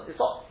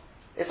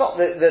 It's not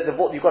the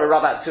what you've got to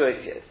rub out two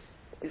otius.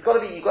 You've got to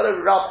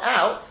rub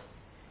out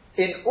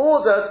in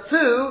order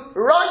to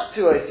write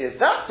two otius.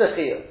 That's the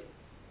chiyuv.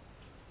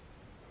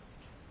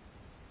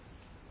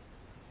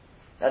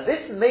 Now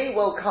this may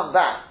well come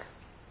back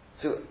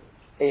to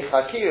a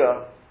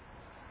chakira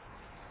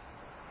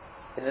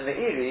in the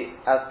Meiri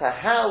as to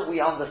how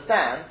we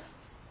understand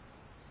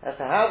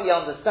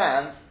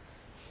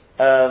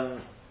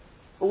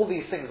all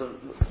these things of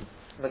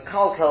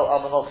Mekalkel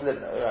Almanos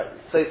Livno, right?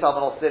 Sos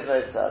Almanos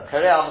Livno,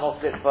 Karei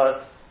Almanos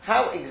Livno.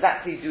 How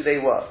exactly do they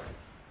work?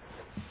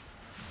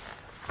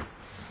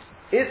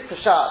 Is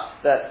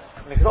Peshat that,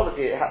 because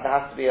obviously there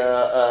has to be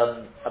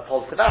a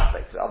positive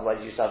aspect, otherwise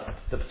you just have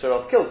the Pesach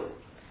of Kilgul.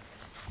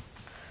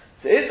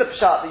 So is the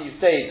Peshat that you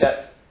say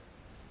that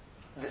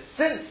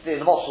since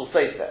the Moshel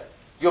Sefer,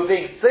 you're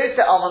being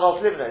Sefer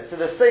Almanos Livno, so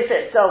the Sefer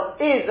itself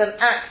is an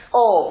act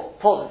of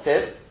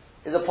positive,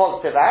 is a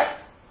positive act?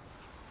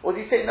 Or do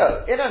you say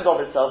no, in and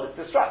of itself it's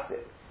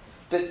destructive?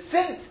 But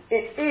since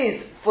it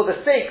is for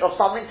the sake of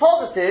something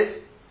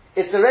positive,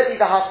 it's already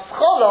the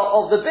Haschala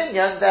of the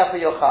Binyan, therefore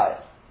you're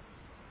Chayav.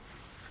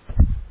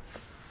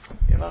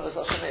 You remember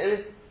such a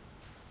Meiri?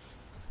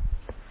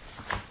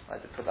 I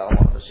had to put that on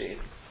one of the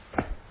sheets.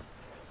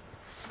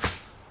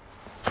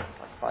 I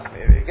can find the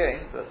Meiri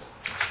again, but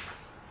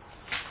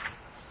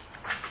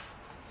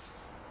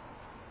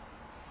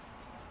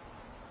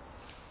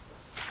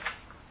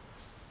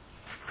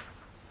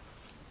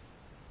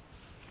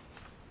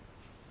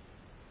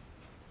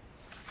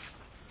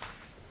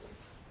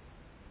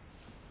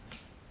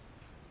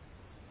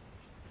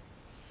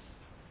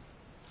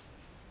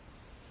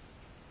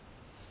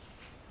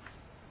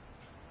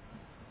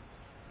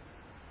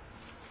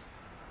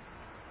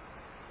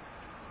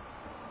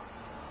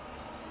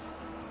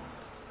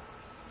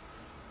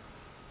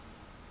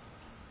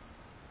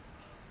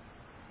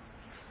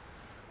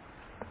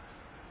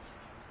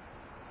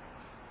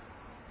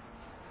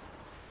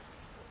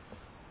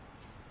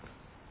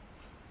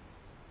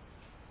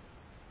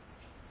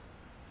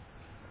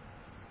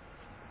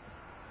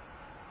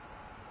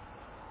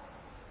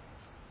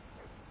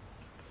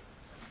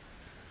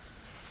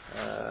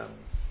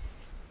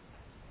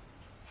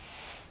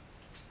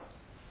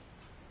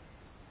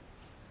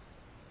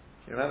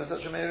you remember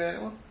such a Meiri,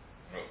 anyone?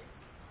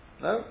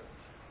 No?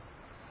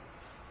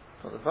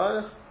 Not the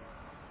fire?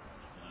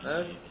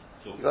 No?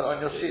 You got it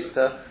on your sheet,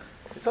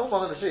 it's on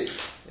one of the sheets.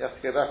 You have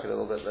to go back a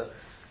little bit though.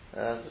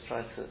 I'm just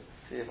trying to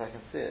see if I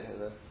can see it here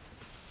though.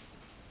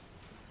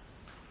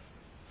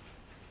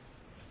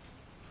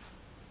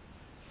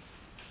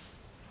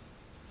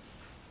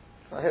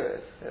 Oh, here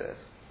it is.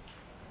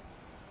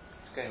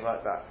 It's going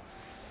right back.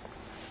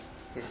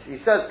 He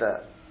says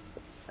that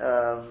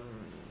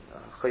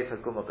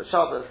Chayfa Guma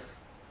B'Shabbos.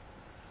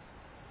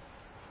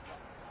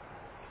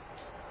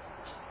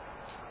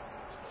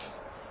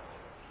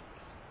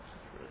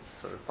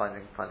 Sort of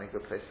finding a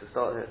good place to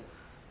start here.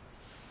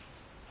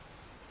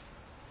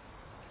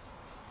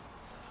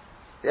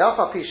 The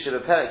Alpha Pish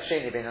of Perek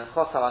Sheni being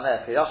Chos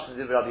Halanef, Yashim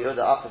Zib Rabbi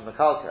Yehuda Afim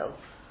Mekalkel,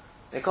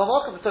 Mikol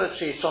Mokum B'Torah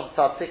Shei Shon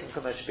Tzad Tikkun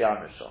Kamesh B'Yar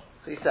Rishon.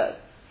 So he said,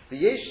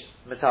 V'yesh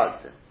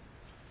Metartzim,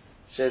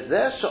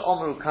 Shezeh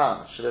She'omru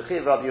Kan,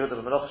 She'lechiv Rabbi Yehuda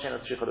B'Menoch She'en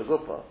Tzricha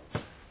L'Gupa.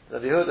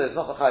 Rabbi Yehuda is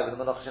not L'chai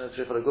B'Menoch She'en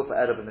Tzricha L'Gupa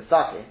Ero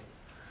B'Misaki.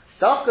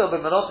 Dafka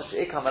B'Menoch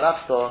She'ik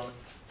HaMerachton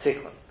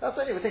Tikkun. That's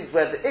only the things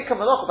where the Ikka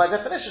Melacha by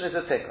definition is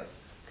a Tikkun.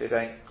 So you're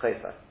going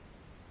Chayfa.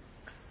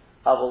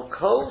 Avol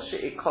Kol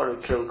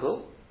She'ikaru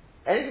Kilkul.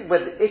 Anything where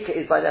the Ikka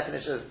is by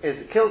definition is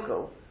a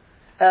Kilkul.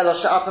 Elo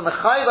She'ata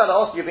Mechayv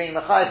Alo, you're being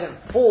Mechayv him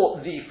for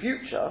the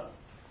future.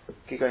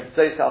 Keep going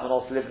Tzos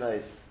Almanos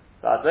Livnois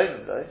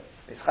V'Adronim though.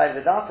 It's Chayv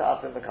V'Data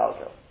After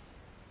Mekalkel.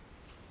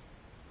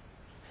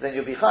 So then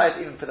you'll be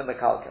Chayv even for the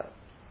Mekalkel.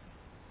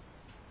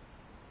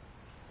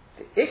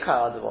 The Ikka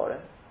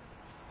Advarim,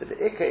 but the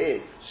Ikka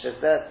is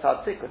Shezeh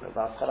Tzad Tikkun,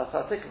 V'Aschala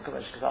Tzad Tikkun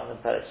Kamesh K'Zam and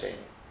Perek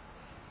Sheni.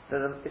 So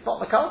it's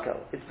not Mekalkel.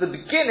 It's the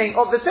beginning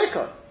of the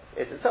Tikkun.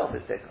 It itself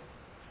is Tikkun.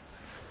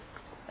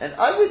 And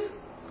I would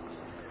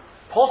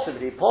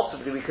possibly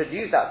we could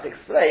use that to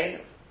explain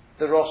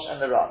the Rosh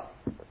and the Rav.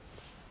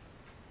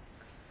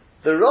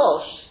 The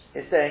Rosh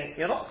is saying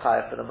you're not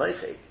chayav for the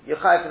mochik, you're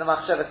chayav for the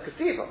machshavas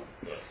kesiva.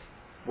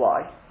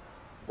 Why?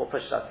 What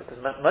push that? Because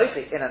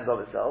mochik in and of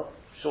itself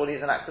surely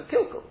is an act of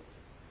kilkul.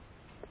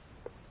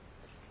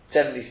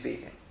 Generally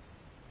speaking.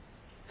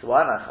 So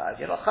why am I chayav?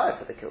 You're not chayav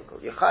for the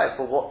kilkul. You're chayav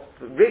for what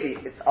really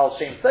it's al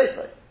shem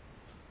sefer.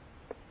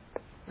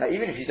 Now,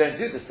 even if you don't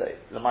do the sefer,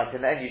 in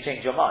the end you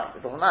change your mind.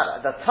 It doesn't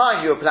matter. At the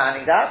time you were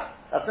planning that,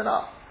 that's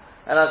enough.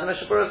 And as the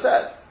Mishnah Berurah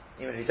says,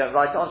 Even if you don't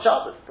write it on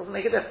Shabbos, it doesn't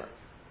make a difference.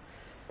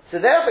 So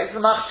therefore, it's the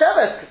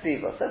machshavas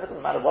kesiva. So it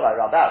doesn't matter what I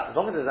rub out, as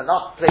long as there's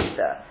enough place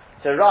there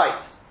to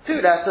write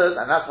 2 letters,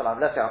 and that's what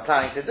let's say I'm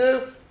planning to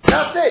do.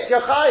 That's it.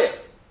 You're chayiv.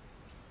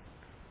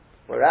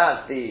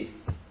 Whereas the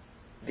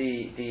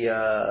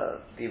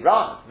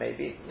Ram,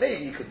 maybe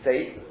you could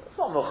say it's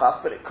not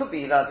muchach, but it could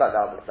be learned like the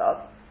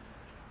Al-Basad,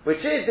 which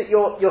is that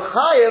you're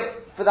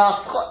chayiv for the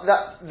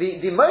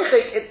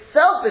mochik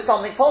itself is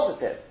something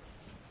positive.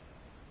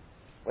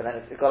 Well, then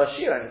it's got a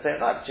shir in the same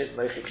night, which is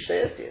mochik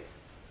shtei.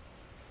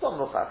 It's not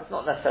muchach. It's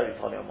not necessarily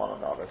putting on one on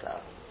the other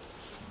cloud.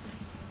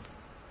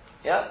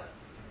 Yeah,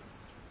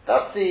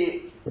 that's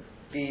the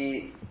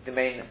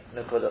main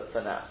nukudah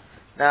for now.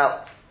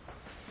 Now,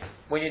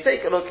 when you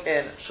take a look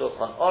in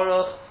Shulchan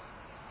Aruch,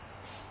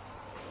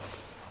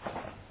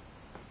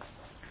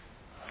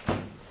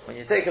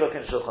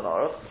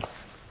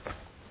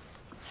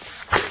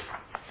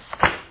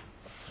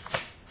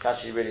 it's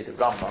actually really the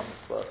Rambam.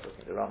 It's worth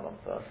looking at the Rambam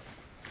first.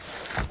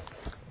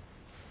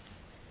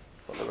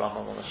 Put the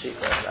Rambam on the sheet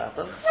where it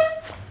happens.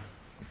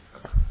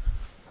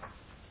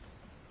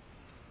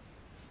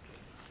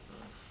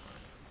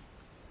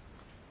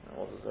 And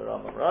what does the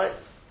Rambam write?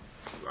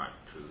 Right,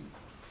 2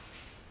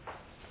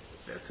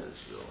 letters,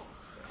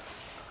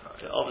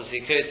 So obviously,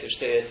 Kesef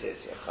Shtei is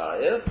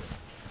Yachayev.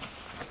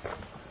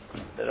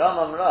 The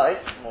Rambam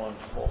writes, more to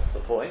the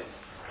point,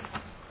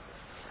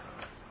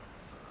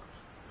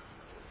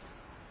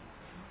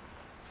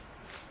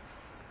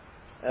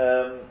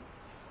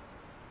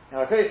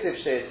 Kesef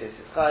Shtei is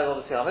Chayev,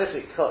 obviously,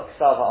 Hamechik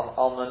Ksav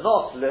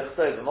Al-Manos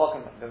Lichtoi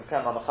B'mokim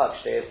B'mkem HaMachak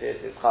Shtei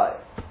is Chayev.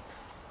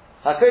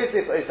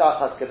 HaKesef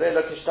Eisachas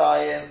Kedela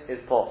Kishtayim is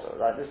Potter,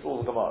 right? This is all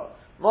the Gemara.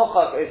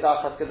 Mochak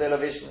Eisachas Kedela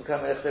Vishn Kem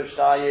Lichtoi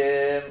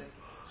Shtayim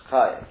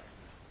Chayev.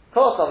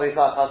 Kosav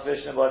Eisachas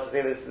Vishn, but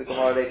this is the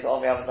Gemara later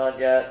on, we haven't learned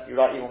yet. You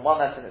write even one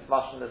lesson, it's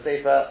much in the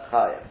Sefer,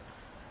 Chayev.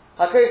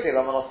 HaKesef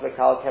Amanos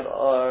Lekalkel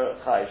or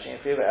Chayev. Shin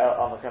Fiva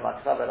Amakem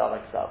HaKsav El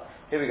HaKsav.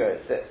 Here we go,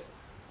 it's this.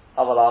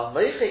 Aval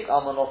HaMeichik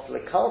Amanos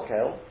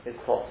Lekalkel is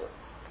Potter.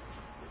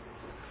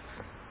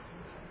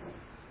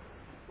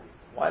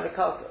 Why the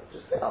kalka?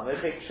 Just say,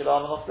 Amechik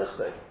Shilam and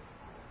Oslichtei.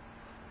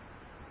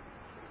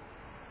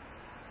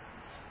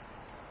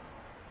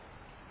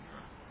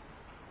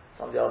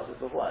 Somebody else says,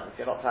 well, why? If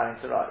you're not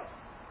planning to write.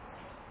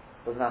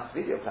 It doesn't have to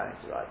be you're planning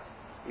to write.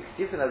 You can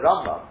see from the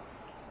Rambam,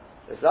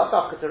 there's not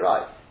dafka to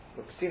write.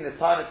 We've seen this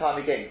time and time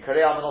again.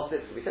 Karei Amanos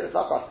Litzvah. We said it's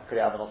not dafka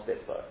Karei Amanos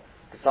Litzvah.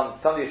 Because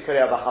somebody who's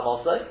Karei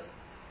B'chamosei,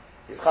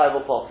 he's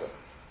Chayav Potter.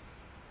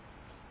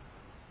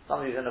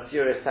 Somebody who's in a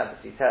furious temper,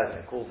 he tears him,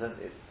 it calls him,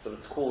 it's sort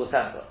of to cool the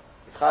temper.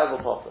 It's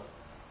Chayav Potter.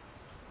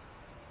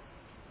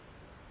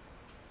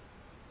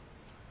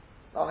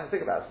 Nothing to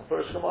think about. It's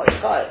Mefurish Gemara.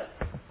 It's Chayav.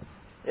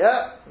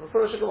 Yeah?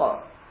 Mefurish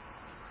Gemara.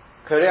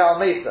 Karei Al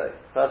Meisei.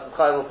 Person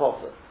Chayav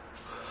Potter.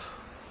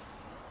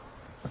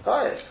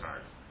 Chayav.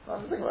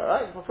 Nothing to think about,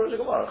 right? It's Mefurish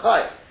Gemara.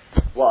 Chayav.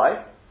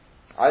 Why?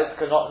 I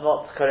cannot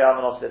not Karei Al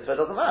Manos Litzvah. It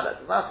doesn't matter. It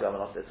doesn't have to be Al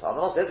Manos Litzvah. Al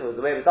Manos Litzvah was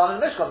the way it was done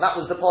in Mishkan. That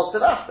was the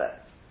positive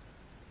aspect.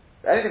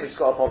 Anything which has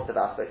got a positive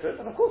aspect to it,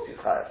 then of course he's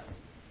Chayav.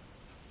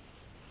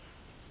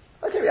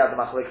 Okay, we have the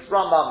Machlokes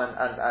Rambam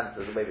and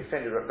the way we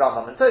find it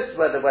Rambam and Tosfos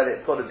whether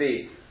it's got to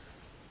be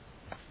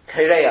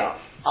Kereya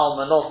Al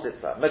Manos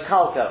Litzvah,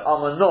 Mekalka Al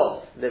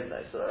Manos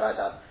Livno. So right,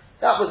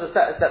 that was a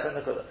separate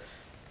Nakuda.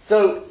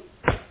 So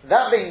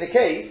that being the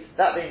case,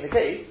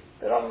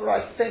 the Rambam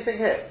writes the same thing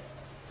here.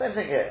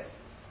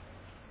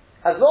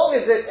 As long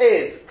as it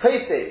is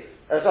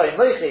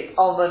Mochik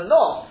Al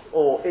Manos,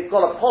 or it's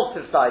got a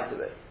positive side to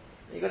it,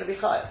 you're going to be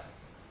Chayav.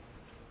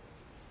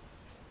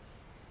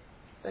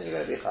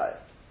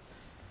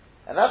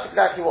 And that's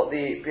exactly what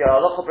the Biur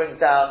Halacha brings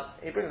down.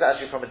 He brings it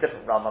actually from a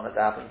different Rambam as it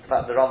happens. In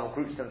fact, the Rambam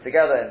groups them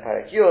together in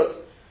Perek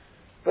Yud.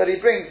 But he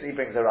brings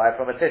a raya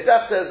from a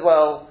Tosefta as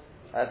well.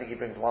 I think he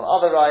brings one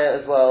other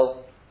raya as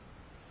well.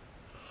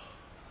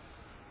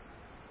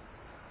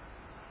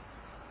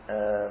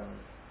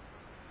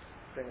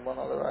 Bring one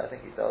other raya, I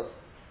think he does.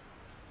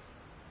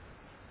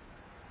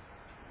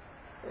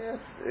 Yes,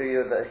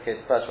 okay,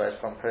 the first raya is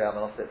from Karei Al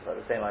Manos Litzvah,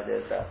 the same idea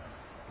as that.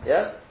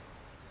 Yeah?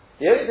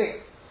 The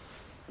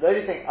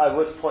only thing I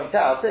would point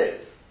out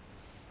is,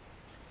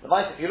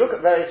 if you look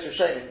at various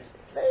Rishonim,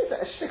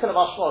 a shtickle of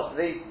mashmos,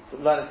 they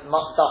learn it's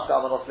dafka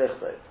amanos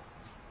lichtoi.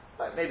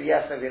 Like maybe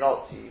yes, maybe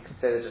not. You could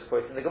say they're just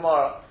quoting the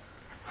Gemara.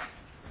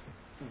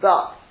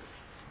 But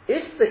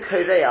if the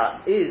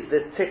korea is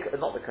the tikkun,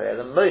 not the korea,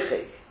 the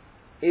mochik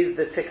is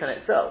the tikkun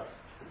itself,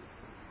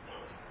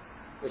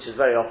 which is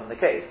very often the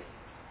case.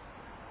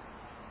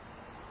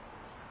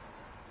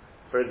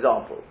 For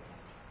example,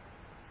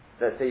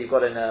 let's say you've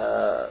got in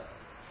a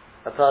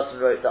person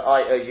wrote that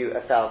I owe you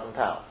 £1,000.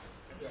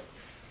 Yeah.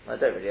 I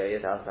don't really owe you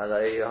 £1,000, I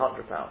owe you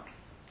 £100.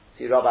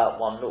 So you rub out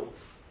one law.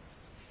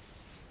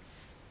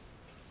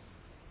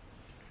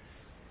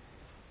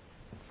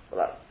 Well,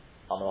 that's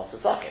Amanos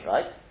Sakin,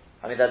 right?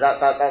 I mean, that's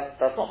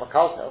not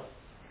Makaltel.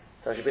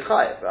 So it should be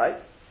Chayav, right?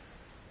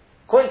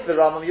 According to the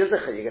Rambam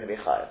Yuzicha, you're going to be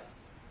Chayav.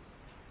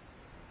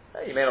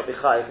 You may not be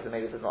chayiv because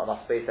maybe there's not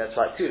enough space there to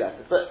write two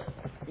letters, but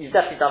you've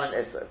definitely done an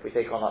Isra. If we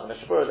take on like the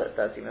Mishnah Berurah that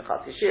says even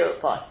Chatzi Shir,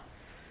 fine.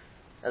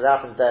 As it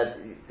happens there,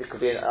 there could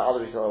be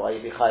other reason why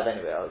you'd be chayiv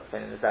anyway, I'll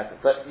explain in a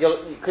second. But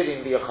you could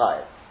even be a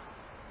chayiv.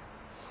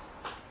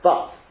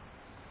 But,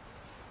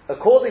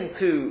 according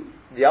to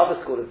the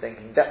other school of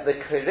thinking, that the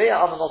Krireya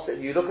Almanos,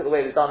 if you look at the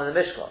way it was done in the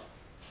Mishkan,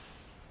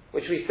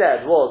 which we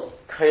said was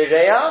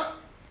Krireya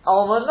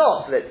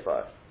Almanos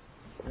Litzvar,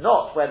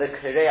 not where the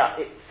Krireya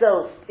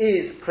itself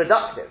is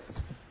productive.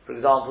 For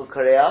example,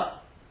 Krireya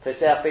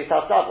Peseach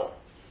Beitat Sabo.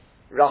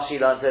 Rashi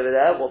learns over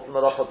there, what's the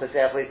Malach of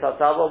Peseach Beitat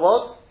Sabo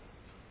was?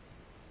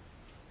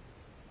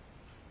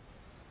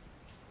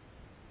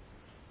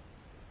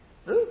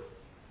 Who?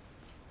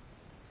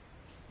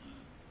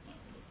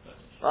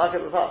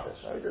 Market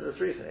B'Patish. We did this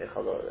recently,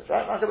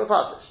 right? Market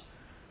B'Patish.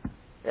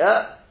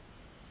 Yeah?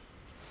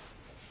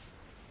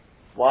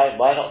 Why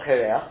not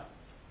Korea?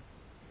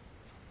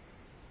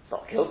 It's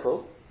not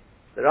Kilkul.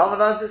 The Rambam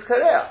learns is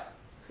Korea.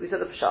 So we said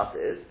the Pshat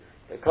is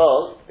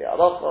because the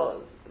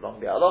Halacha, along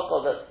the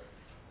Halacha, that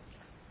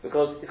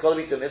because it's got to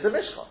be done as a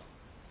Mishkan.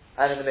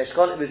 And in the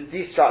Mishkan it was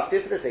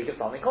destructive for the sake of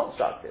something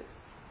constructive.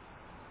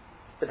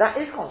 But that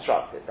is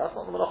constructive. That's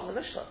not the Malach in the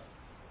Mishkan.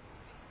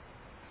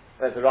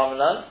 Whereas the Rambam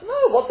learns,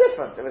 no, what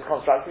difference? It was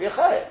constructive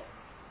Yechayah.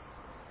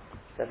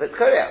 So if it's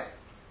Korea.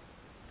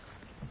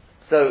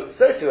 So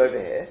too over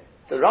here,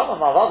 the Rambam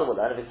Mavada will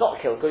learn, if it's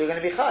not Kilkul, you're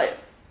going to be Chayav.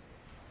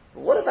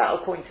 But what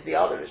about according to the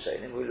other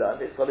Rishonim who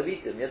learned it's got to be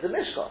Dumya the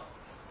Mishkan?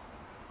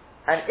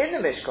 And in the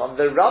Mishkan,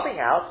 the rubbing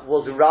out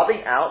was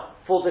rubbing out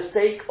for the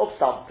sake of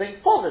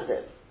something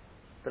positive.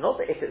 But not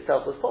that it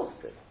itself was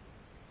positive.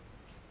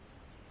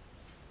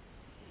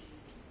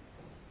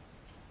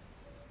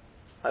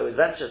 I would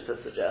venture to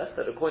suggest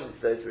that according to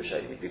those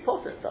Rishonim, you'd be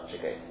positive in such a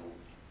case.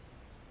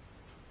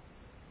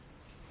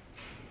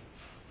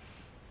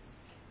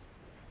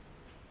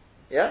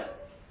 Yeah?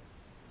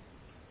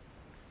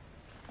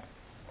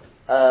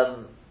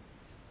 That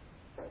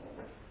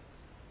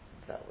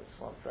was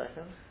 1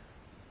 second.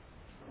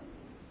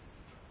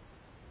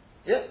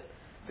 Yeah.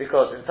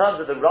 Because in terms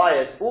of the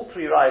riots, all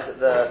three riots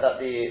that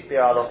the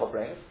Bir Halacha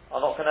brings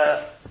are not going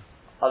to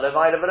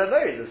Alomayla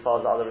V'Lomayis as far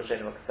as the other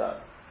Rishonim are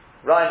concerned.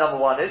 Riot number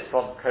 1 is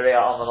from Korea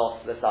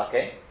Almanos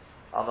L'Sake,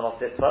 Almanos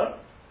Litzvo.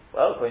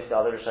 Well, according to the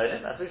other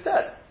Rishonim, as we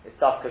said, it's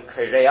Dafka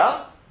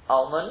Korea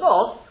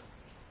Almanos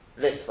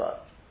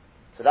Litzvo.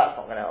 So that's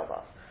not going to help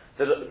us.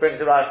 So it brings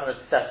the riot from the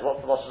Tosefta.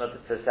 What's the motion of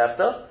the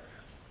Tosefta?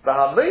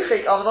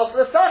 V'hamuchik Almanos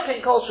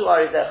L'Sake Kol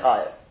Shu'ari Zeh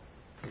Chayev.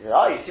 He said,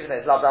 you see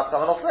that it's Lav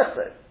Dafka Almanos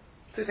Litzvo.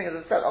 Two things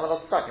are said,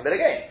 Almanos L'Sake. But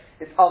again,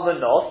 it's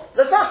Almanos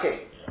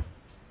L'Sake.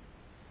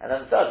 And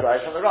then the third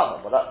riot is from the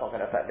Rambam. Well, that's not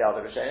going to affect the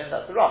other Rishonim,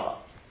 that's the Rambam.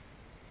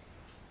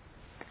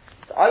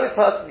 So I would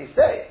personally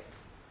say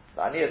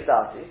that I need a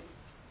stati.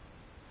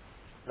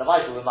 The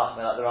Michael would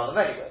machmir like the Rambam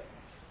anyway.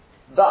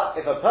 But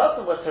if a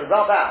person were to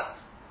rub out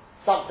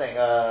something,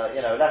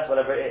 less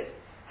whatever it is,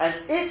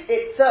 and it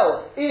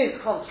itself is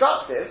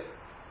constructive,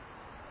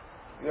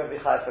 you won't be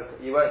chayav for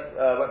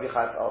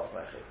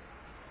ultimately.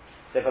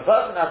 So if a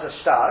person has a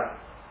shtar,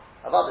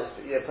 about this,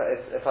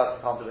 a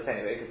person can't do it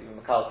anyway because even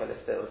Mekalkel is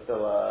still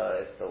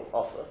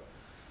offer.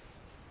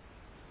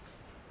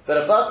 But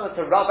a person were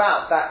to rub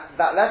out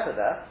that letter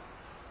there,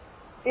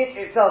 it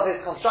itself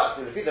is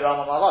constructive. If the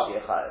Rambam Malach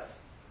Yechayev,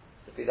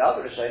 if the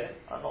other Rishonim,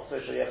 I'm not so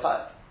sure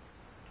Yechayev.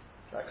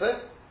 Is that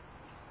clear?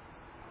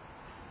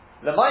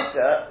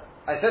 Lemaisa,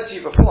 I said to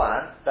you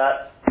beforehand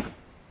that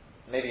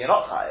maybe you're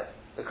not Chayev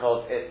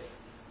because it's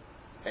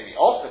maybe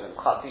also with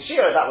Chatzi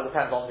Shira. That will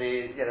depend on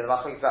the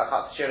machlokes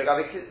about Chatzi Shira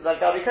like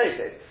Gabi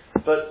Kosef.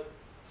 But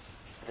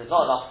if there's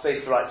not enough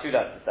space to write two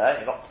letters there,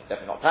 you're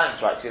definitely not planning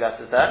to write two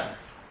letters there,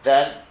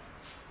 then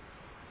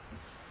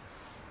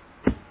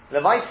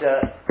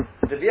Lemaisa,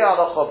 the Bir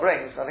Halacha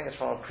brings, I think it's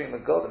from a Prima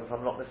Golden, if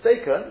I'm not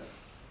mistaken.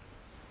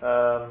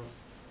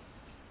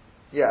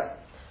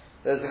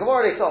 There's the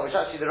Gemara Leisong, which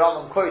actually the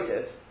Rambam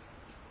quoted,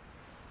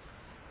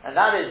 and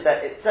that is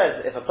that it says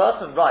that if a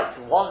person writes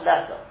one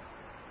letter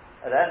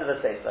at the end of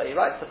the Sefer, he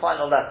writes the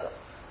final letter.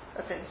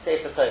 That's in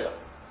Sefer Torah.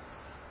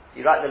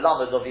 You write the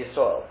Lamed of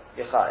Yisrael,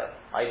 Yechayev.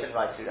 I didn't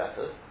write two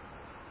letters.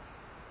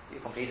 You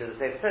completed the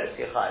Sefer Torah,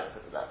 Yechayev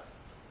because of that.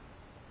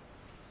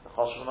 The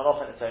Choshev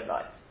Malach in its own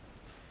right.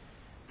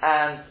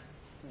 And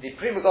the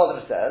Prima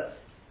Golden says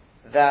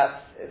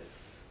that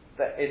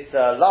it's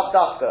Lav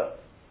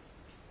Dafka.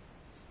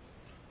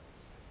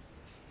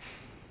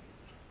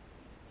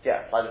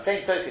 Yeah, by the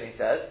same token he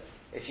says,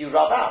 if you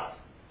rub out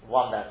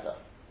one letter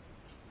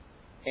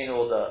in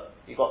order,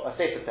 you've got a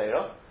Sefer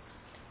Torah,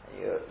 and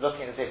you're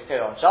looking at the Sefer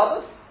Torah on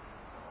Shabbos,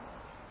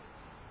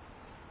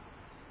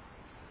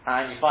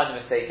 and you find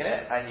a mistake in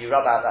it, and you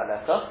rub out that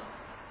letter,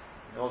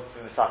 in order to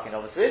be misakin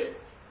obviously,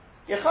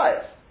 you're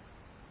chayav.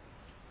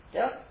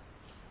 Yeah?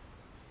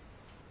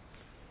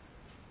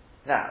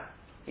 Now,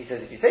 he says,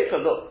 if you take a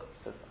look,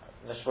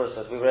 Mishmur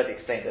says, we've already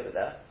explained over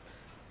there,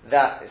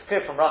 that it's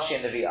clear from Rashi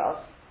and the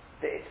Riyaz,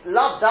 it's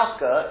Lav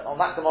Dafka, on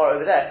that Gemara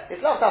over there,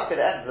 it's Lav Dafka at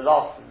the end, the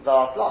last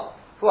line.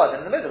 Well,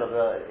 in the middle of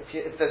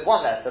if there's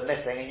one letter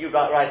missing and you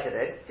write it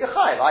in, you're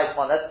chayiv. It's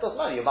one letter, doesn't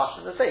matter, you're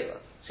mashing the sefer.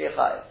 So you're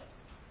chayiv.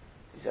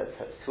 He says,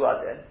 two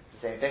adin.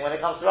 It's the same thing when it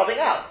comes to rubbing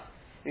out.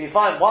 If you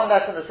find one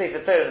letter in the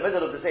sefer Torah, in the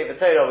middle of the sefer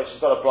Torah, which has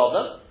got a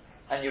problem,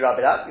 and you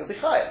rub it out, you'll be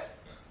chayiv.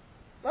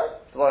 Right?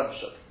 The Dvarim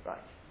Pshut.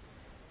 Right.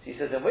 So he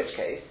says, in which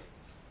case,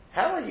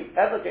 how are you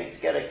ever going to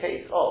get a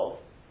case of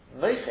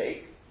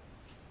Meichik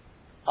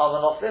al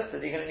Manaf Lichta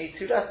that you're going to need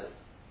two letters?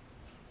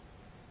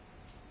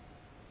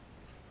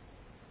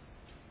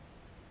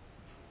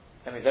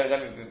 Let me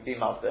be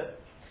master.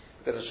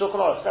 Because the Shulchan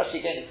Aruch, especially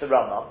against the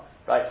Rambam,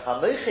 right?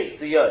 Hamoichik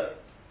Ziyod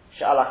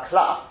she'ala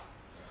klaf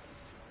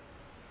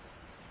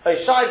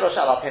Oishayvo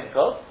she'ala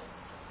pinkos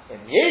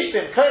Im yesh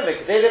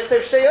bimkomek Zeh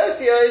lichtav shtei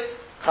otiyos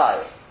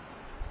Chayiv.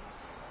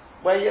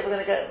 Where are you ever going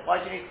to get? Why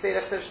do you need to say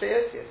lichtav shtei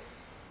otiyos?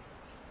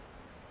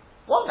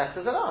 One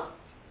letter's enough.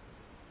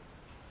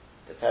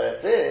 The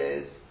teretz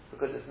is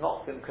because it's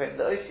not bimkom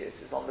the otiyos,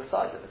 it's on the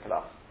side of the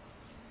klaf.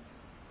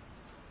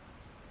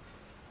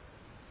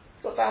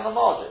 Got down the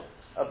margin,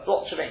 a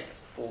blotch of ink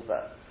falls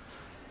there.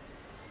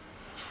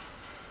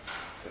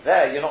 So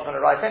there, you're not going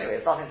to write anyway.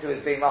 It's nothing to do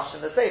with being mashed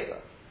in the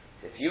sefer.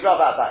 So if you rub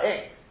out that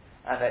ink,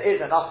 and there is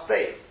enough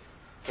space,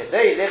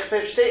 kedei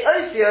lichtav shtei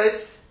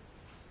otiyos,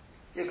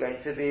 you're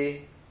going to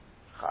be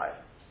chayiv.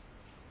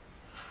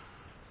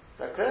 Is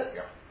that clear?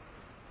 Yeah.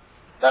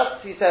 That,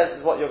 he says,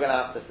 is what you're going to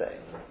have to say.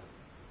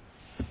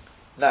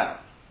 Now,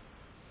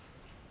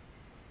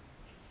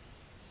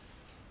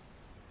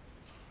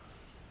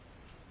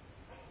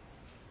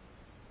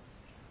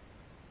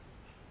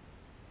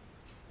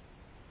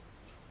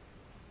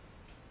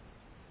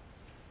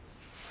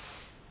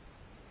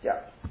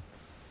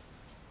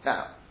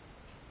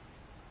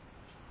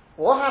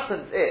 what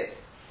happens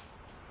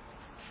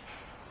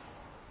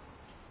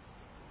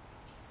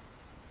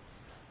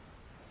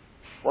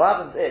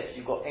if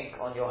you've got ink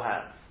on your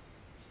hands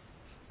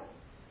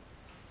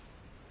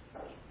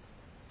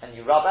and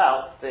you rub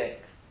out the ink?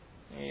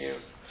 You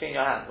clean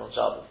your hands on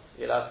Shabbos.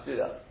 You're allowed to do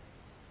that.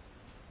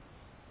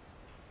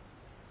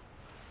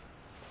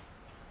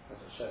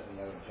 There's certainly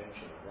no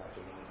intention of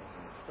writing anything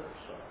in the first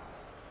so.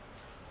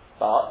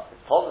 But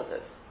it's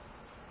positive.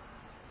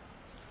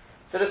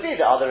 So to see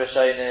the other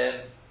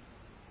Rishonim,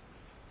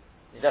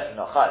 you're definitely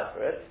not chayav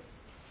for it.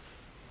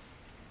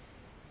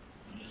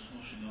 I'm just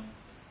washing off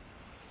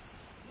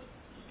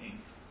the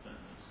ink.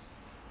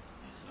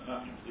 It's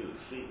nothing to do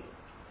with fever.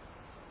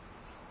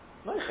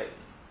 Moichik.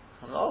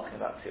 I'm not asking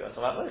about fever, I'm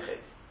talking about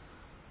moichik.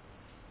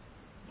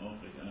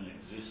 Mochik only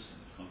exists in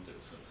the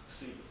context of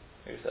fever.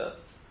 Who said?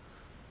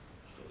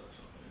 So that's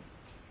something.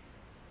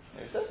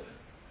 Who said?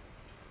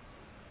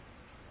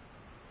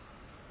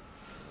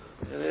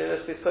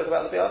 We spoke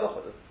about the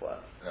Bi'alocha before.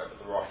 No, but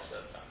the Rosh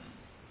said that.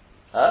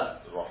 Huh?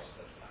 The Rosh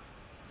said that.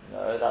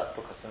 No, that's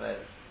because of it.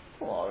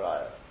 Oh,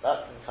 alright.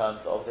 That's in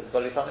terms of it's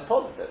got to be something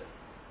positive.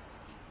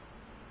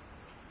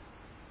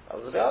 That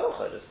was the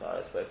Bi'alocha just now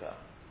I spoke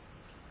about.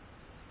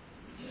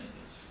 Yeah,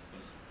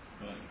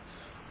 that's right.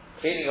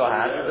 Cleaning your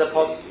hands is a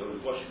positive.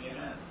 You're washing your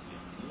hands.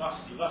 You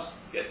must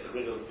get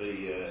rid of the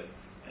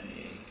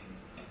any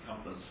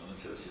encumbrance on the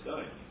Tzitzit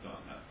going. You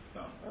can't have.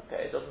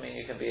 Okay, it doesn't mean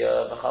you can be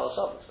a Mechal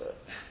Shabbos for it.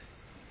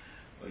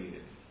 Well, you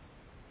did.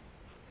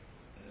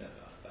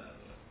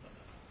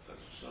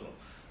 That's shalom.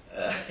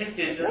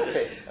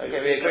 Okay,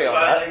 we agree on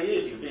that.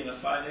 You're being a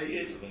finer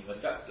yid. You're being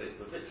medactic,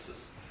 the mitzvahs.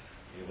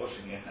 You're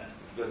washing your hands.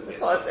 It's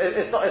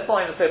not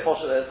even so posh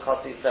that it's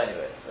chatzitz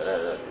anyway.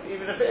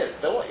 Even if it is,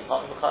 so what? You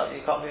can't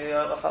be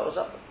Mechal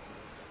Shabbos.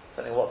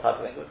 Depending on what type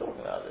of thing we're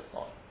talking about, it's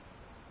not.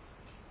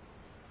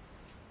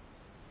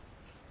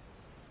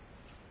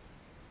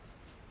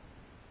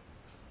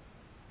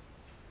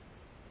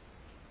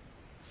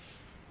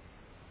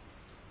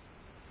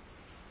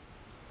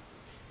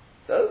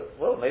 So,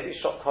 well, maybe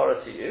shock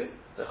horror to you.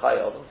 The Chai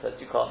Adam says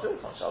you can't do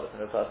it on Shabbos,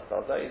 and the person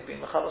does that, he's been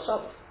Mechal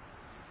Shabbos.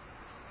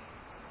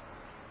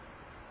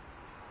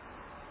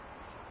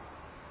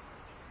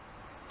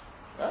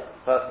 Right?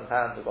 The person's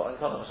hands have got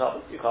ink on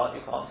Shabbos, you can't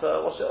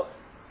wash it off.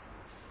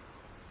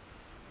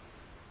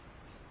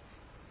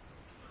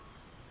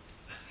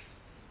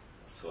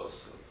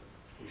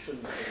 You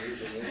shouldn't have been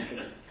using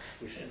ink.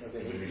 You shouldn't have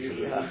been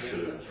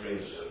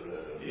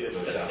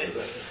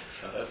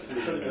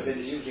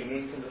using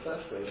ink in the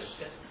first place.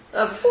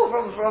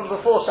 From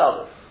before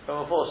Shabbos.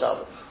 From before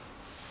Shabbos.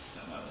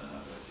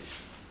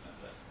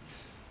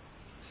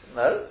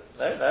 No.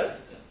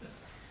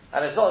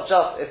 And it's not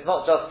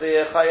just the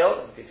Chayot.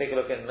 If you take a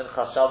look in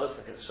Minchas Shabbos,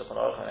 look at the Shulchan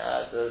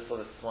Aruch, so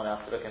this morning I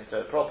have to look into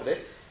it properly.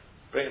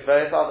 Brings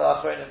various other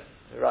Achronim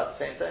who write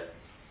the same thing.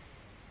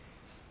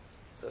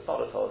 So it's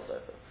not a Torah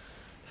Sefer.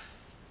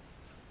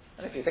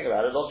 And if you think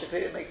about it logically,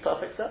 it makes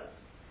perfect sense.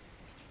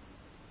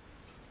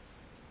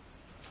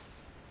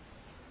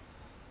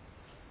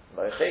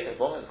 As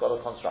long as it's got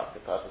a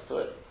constructive purpose to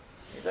it,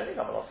 you don't need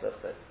to have a lot of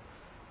it.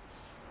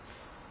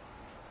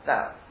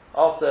 Now,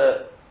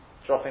 after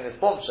dropping this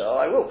bombshell,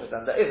 I will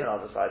present there is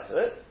another side to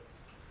it,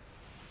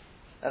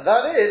 and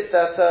that is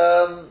that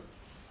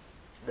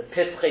the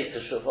Pischei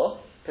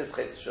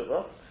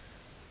Teshuvah,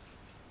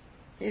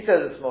 He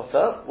says it's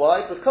mutter.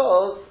 Why?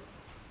 Because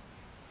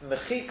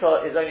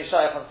mechika is only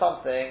shaykh on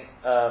something.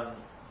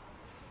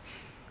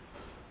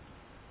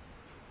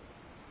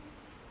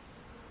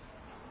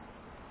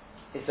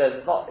 He says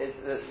it's not.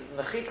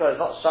 Mechika is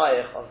not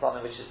shaykh on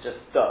something which is just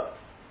dirt.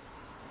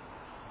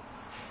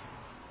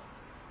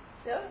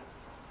 Yeah.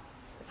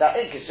 If that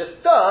ink is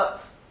just dirt,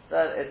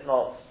 then it's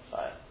not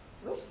shaykh.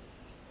 No.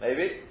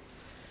 Maybe.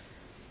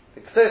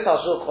 The K'sos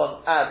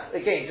HaShulchan adds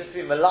again just to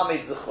be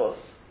melamid zechus.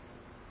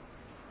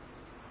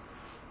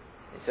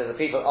 He says that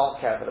people aren't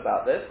careful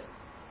about this.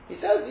 He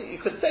says you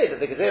could say that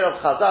the Gezerah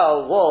of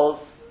Chazal was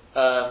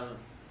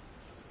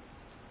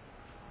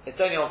it's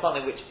only on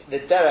something which the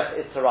derech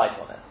is to write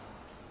on it.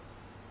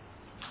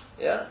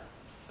 Yeah?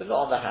 But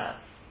not on the hand.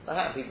 The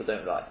hand people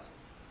don't write.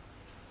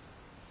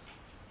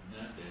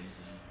 Nowadays,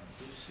 I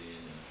do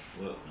see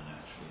workmen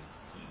actually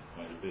doing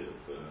quite a bit of.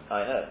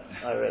 I know.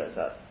 I realise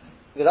that.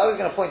 Because I was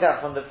going to point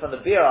out from the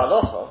Bir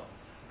Alocha,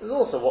 there's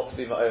also what to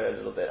be a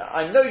little bit.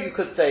 I know you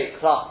could say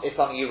klaf is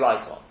something you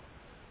write on.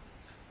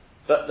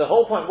 But the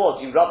whole point was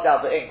you rubbed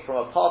out the ink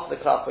from a part of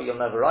the klaf where you'll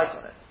never write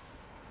on it.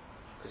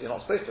 Because you're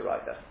not supposed to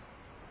write there.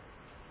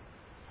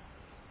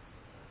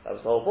 That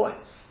was the whole point.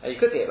 And you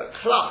could say, but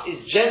klaf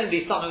is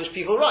generally something which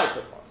people write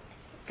upon.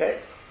 Okay?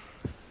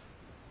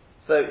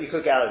 So you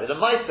could get out of it. The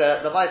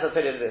Maisa I'll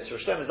tell you this,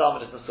 Rosh Hashanah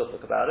Zalman is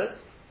Mesupik about it.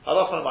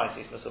 Halacha and Maisa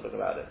is Mesupik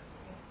about it.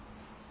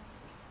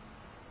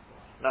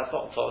 And that's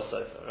not Torah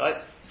Sofa, right?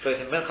 Both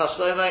in Mincha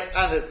Shlomo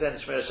and it's in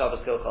Shmir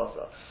Shabbos Kil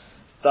Chosar.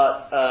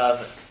 But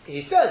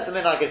he says the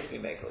minhag is to be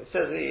makel. He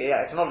says he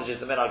acknowledges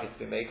the minhag is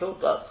to be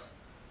makel, but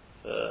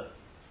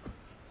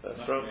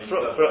for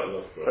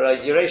a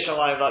Yerei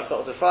Shamayim like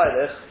Dr.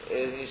 Freilich,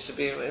 it should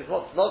be. It's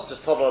not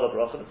just Tov Lo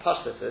Bracha. The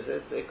Pashtus says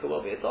it could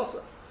well be a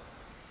Tosa.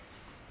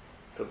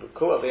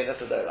 Could well be an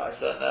Issa,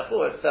 and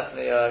therefore it's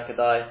definitely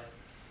Kedai.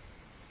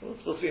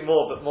 We'll speak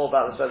more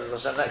about this Bezos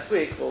Hashem next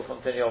week. We'll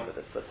continue on with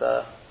this, but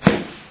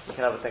you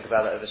can have a think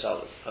about it over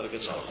Shabbos. Have a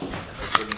good Shabbos.